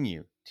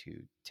continue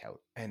to tout.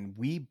 And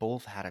we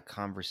both had a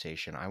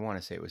conversation. I want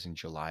to say it was in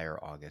July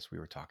or August. We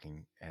were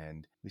talking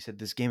and we said,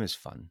 this game is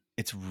fun.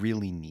 It's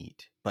really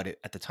neat. But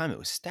at the time, it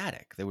was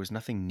static. There was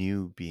nothing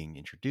new being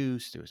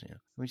introduced. There was,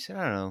 we said,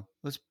 I don't know.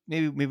 Let's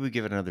maybe we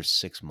give it another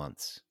 6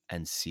 months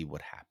and see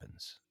what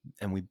happens.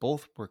 And we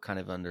both were kind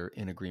of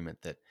in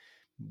agreement that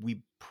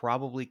we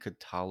probably could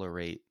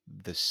tolerate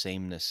the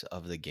sameness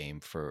of the game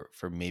for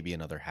maybe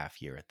another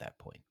half year at that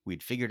point.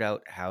 We'd figured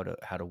out how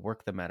to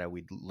work the meta.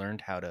 We'd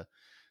learned how to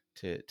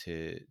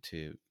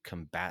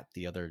combat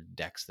the other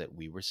decks that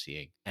we were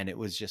seeing, and it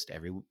was just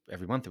every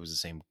month it was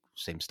the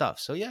same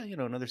stuff. So yeah,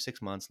 another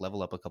 6 months,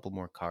 level up a couple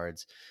more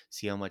cards,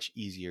 see how much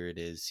easier it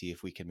is, see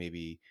if we can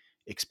maybe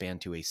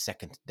expand to a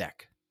second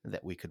deck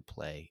that we could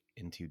play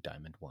into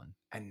Diamond 1.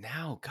 And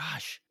now,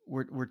 gosh,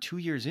 we're 2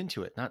 years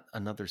into it, not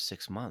another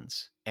 6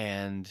 months.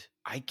 And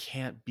I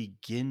can't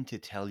begin to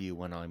tell you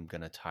when I'm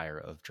going to tire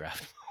of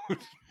draft mode.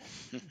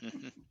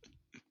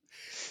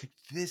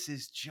 This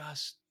is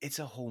just, it's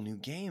a whole new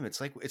game. It's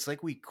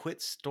like we quit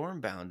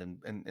Stormbound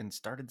and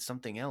started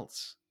something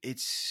else.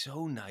 It's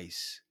so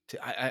nice.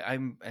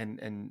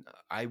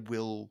 I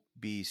will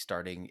be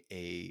starting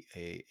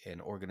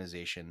an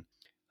organization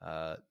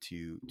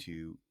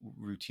to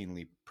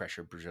routinely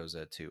pressure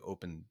Brzoza to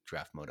open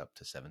draft mode up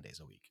to 7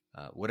 days a week.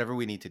 Whatever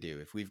we need to do.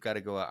 If we've got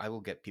to go out, I will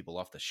get people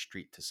off the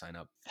street to sign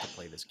up to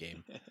play this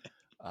game.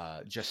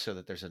 Just so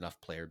that there's enough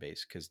player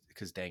base,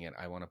 because dang it,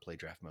 I want to play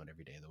draft mode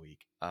every day of the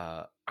week.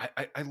 I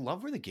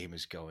love where the game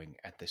is going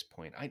at this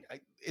point.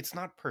 It's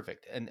not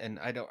perfect, and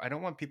I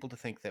don't want people to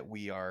think that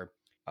we are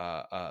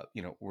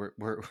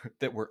we're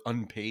that we're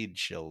unpaid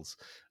shills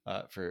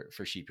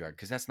for Sheepyard,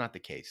 because that's not the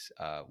case.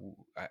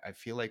 I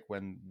feel like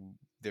when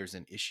there's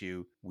an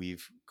issue,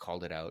 we've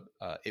called it out.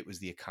 It was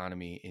the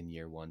economy in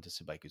year one, to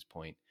Sabaiku's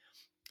point.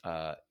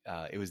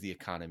 It was the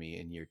economy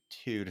in year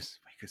two, to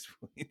Sabaiku's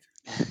point.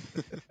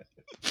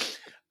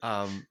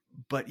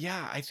 But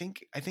yeah, I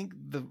think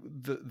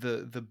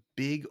the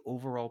big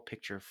overall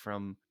picture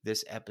from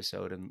this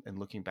episode and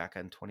looking back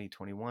on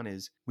 2021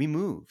 is we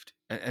moved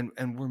and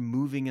we're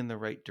moving in the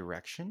right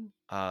direction.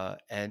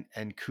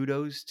 And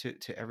kudos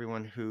to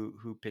everyone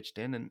who pitched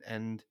in,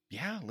 and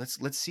yeah,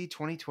 let's see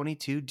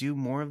 2022 do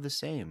more of the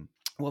same.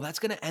 Well, that's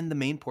going to end the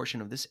main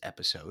portion of this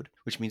episode,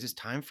 which means it's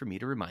time for me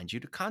to remind you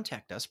to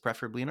contact us,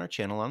 preferably in our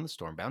channel on the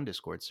Stormbound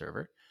Discord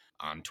server,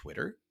 on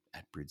Twitter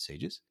at Brewed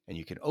Sages, and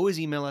you can always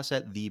email us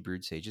at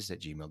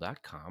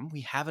thebrewedsages@gmail.com.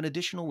 We have an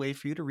additional way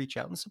for you to reach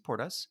out and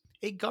support us,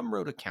 a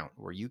Gumroad account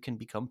where you can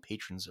become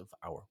patrons of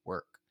our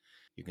work.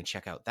 You can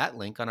check out that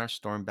link on our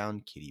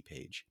Stormbound Kitty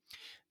page.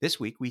 This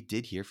week, we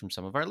did hear from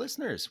some of our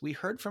listeners. We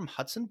heard from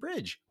Hudson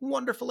Bridge.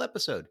 Wonderful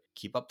episode.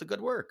 Keep up the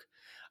good work.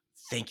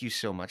 Thank you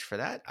so much for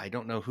that. I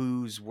don't know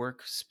whose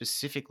work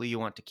specifically you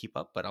want to keep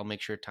up, but I'll make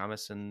sure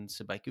Thomas and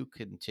Sabaiku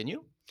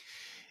continue.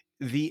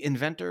 The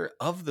inventor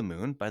of the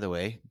moon, by the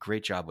way,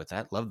 great job with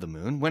that. Love the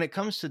moon. When it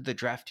comes to the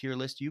draft tier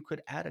list, you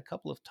could add a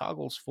couple of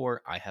toggles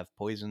for I have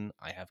poison,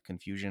 I have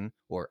confusion,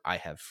 or I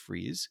have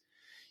freeze.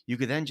 You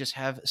could then just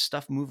have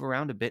stuff move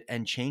around a bit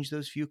and change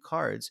those few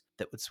cards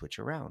that would switch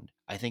around.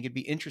 I think it'd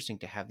be interesting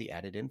to have the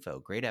added info.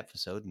 Great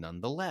episode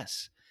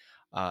nonetheless.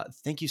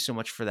 Thank you so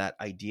much for that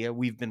idea.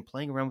 We've been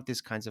playing around with these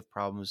kinds of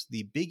problems.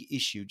 The big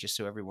issue, just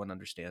so everyone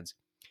understands,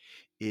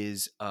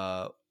 is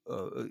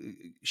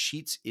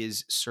Sheets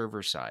is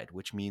server side,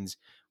 which means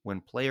when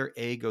player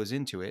A goes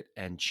into it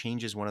and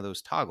changes one of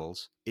those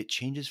toggles, it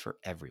changes for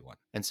everyone.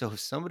 And so if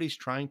somebody's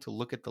trying to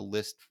look at the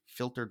list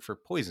filtered for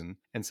poison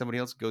and somebody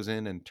else goes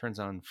in and turns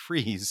on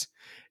freeze,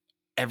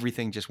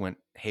 everything just went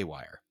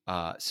haywire.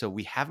 So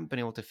we haven't been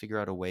able to figure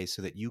out a way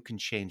so that you can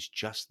change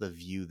just the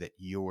view that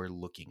you're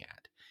looking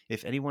at.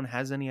 If anyone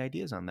has any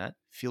ideas on that,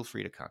 feel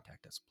free to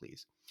contact us,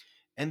 please.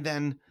 And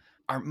then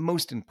our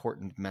most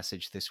important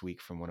message this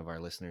week from one of our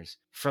listeners,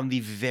 from the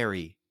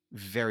very,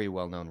 very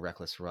well-known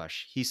Reckless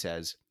Rush. He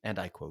says, and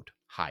I quote,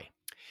 "Hi.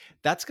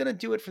 That's going to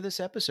do it for this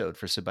episode.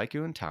 For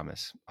Sabaiku and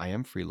Thomas, I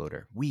am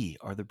Freeloader. We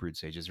are the Brewed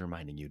Sages,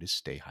 reminding you to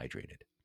stay hydrated."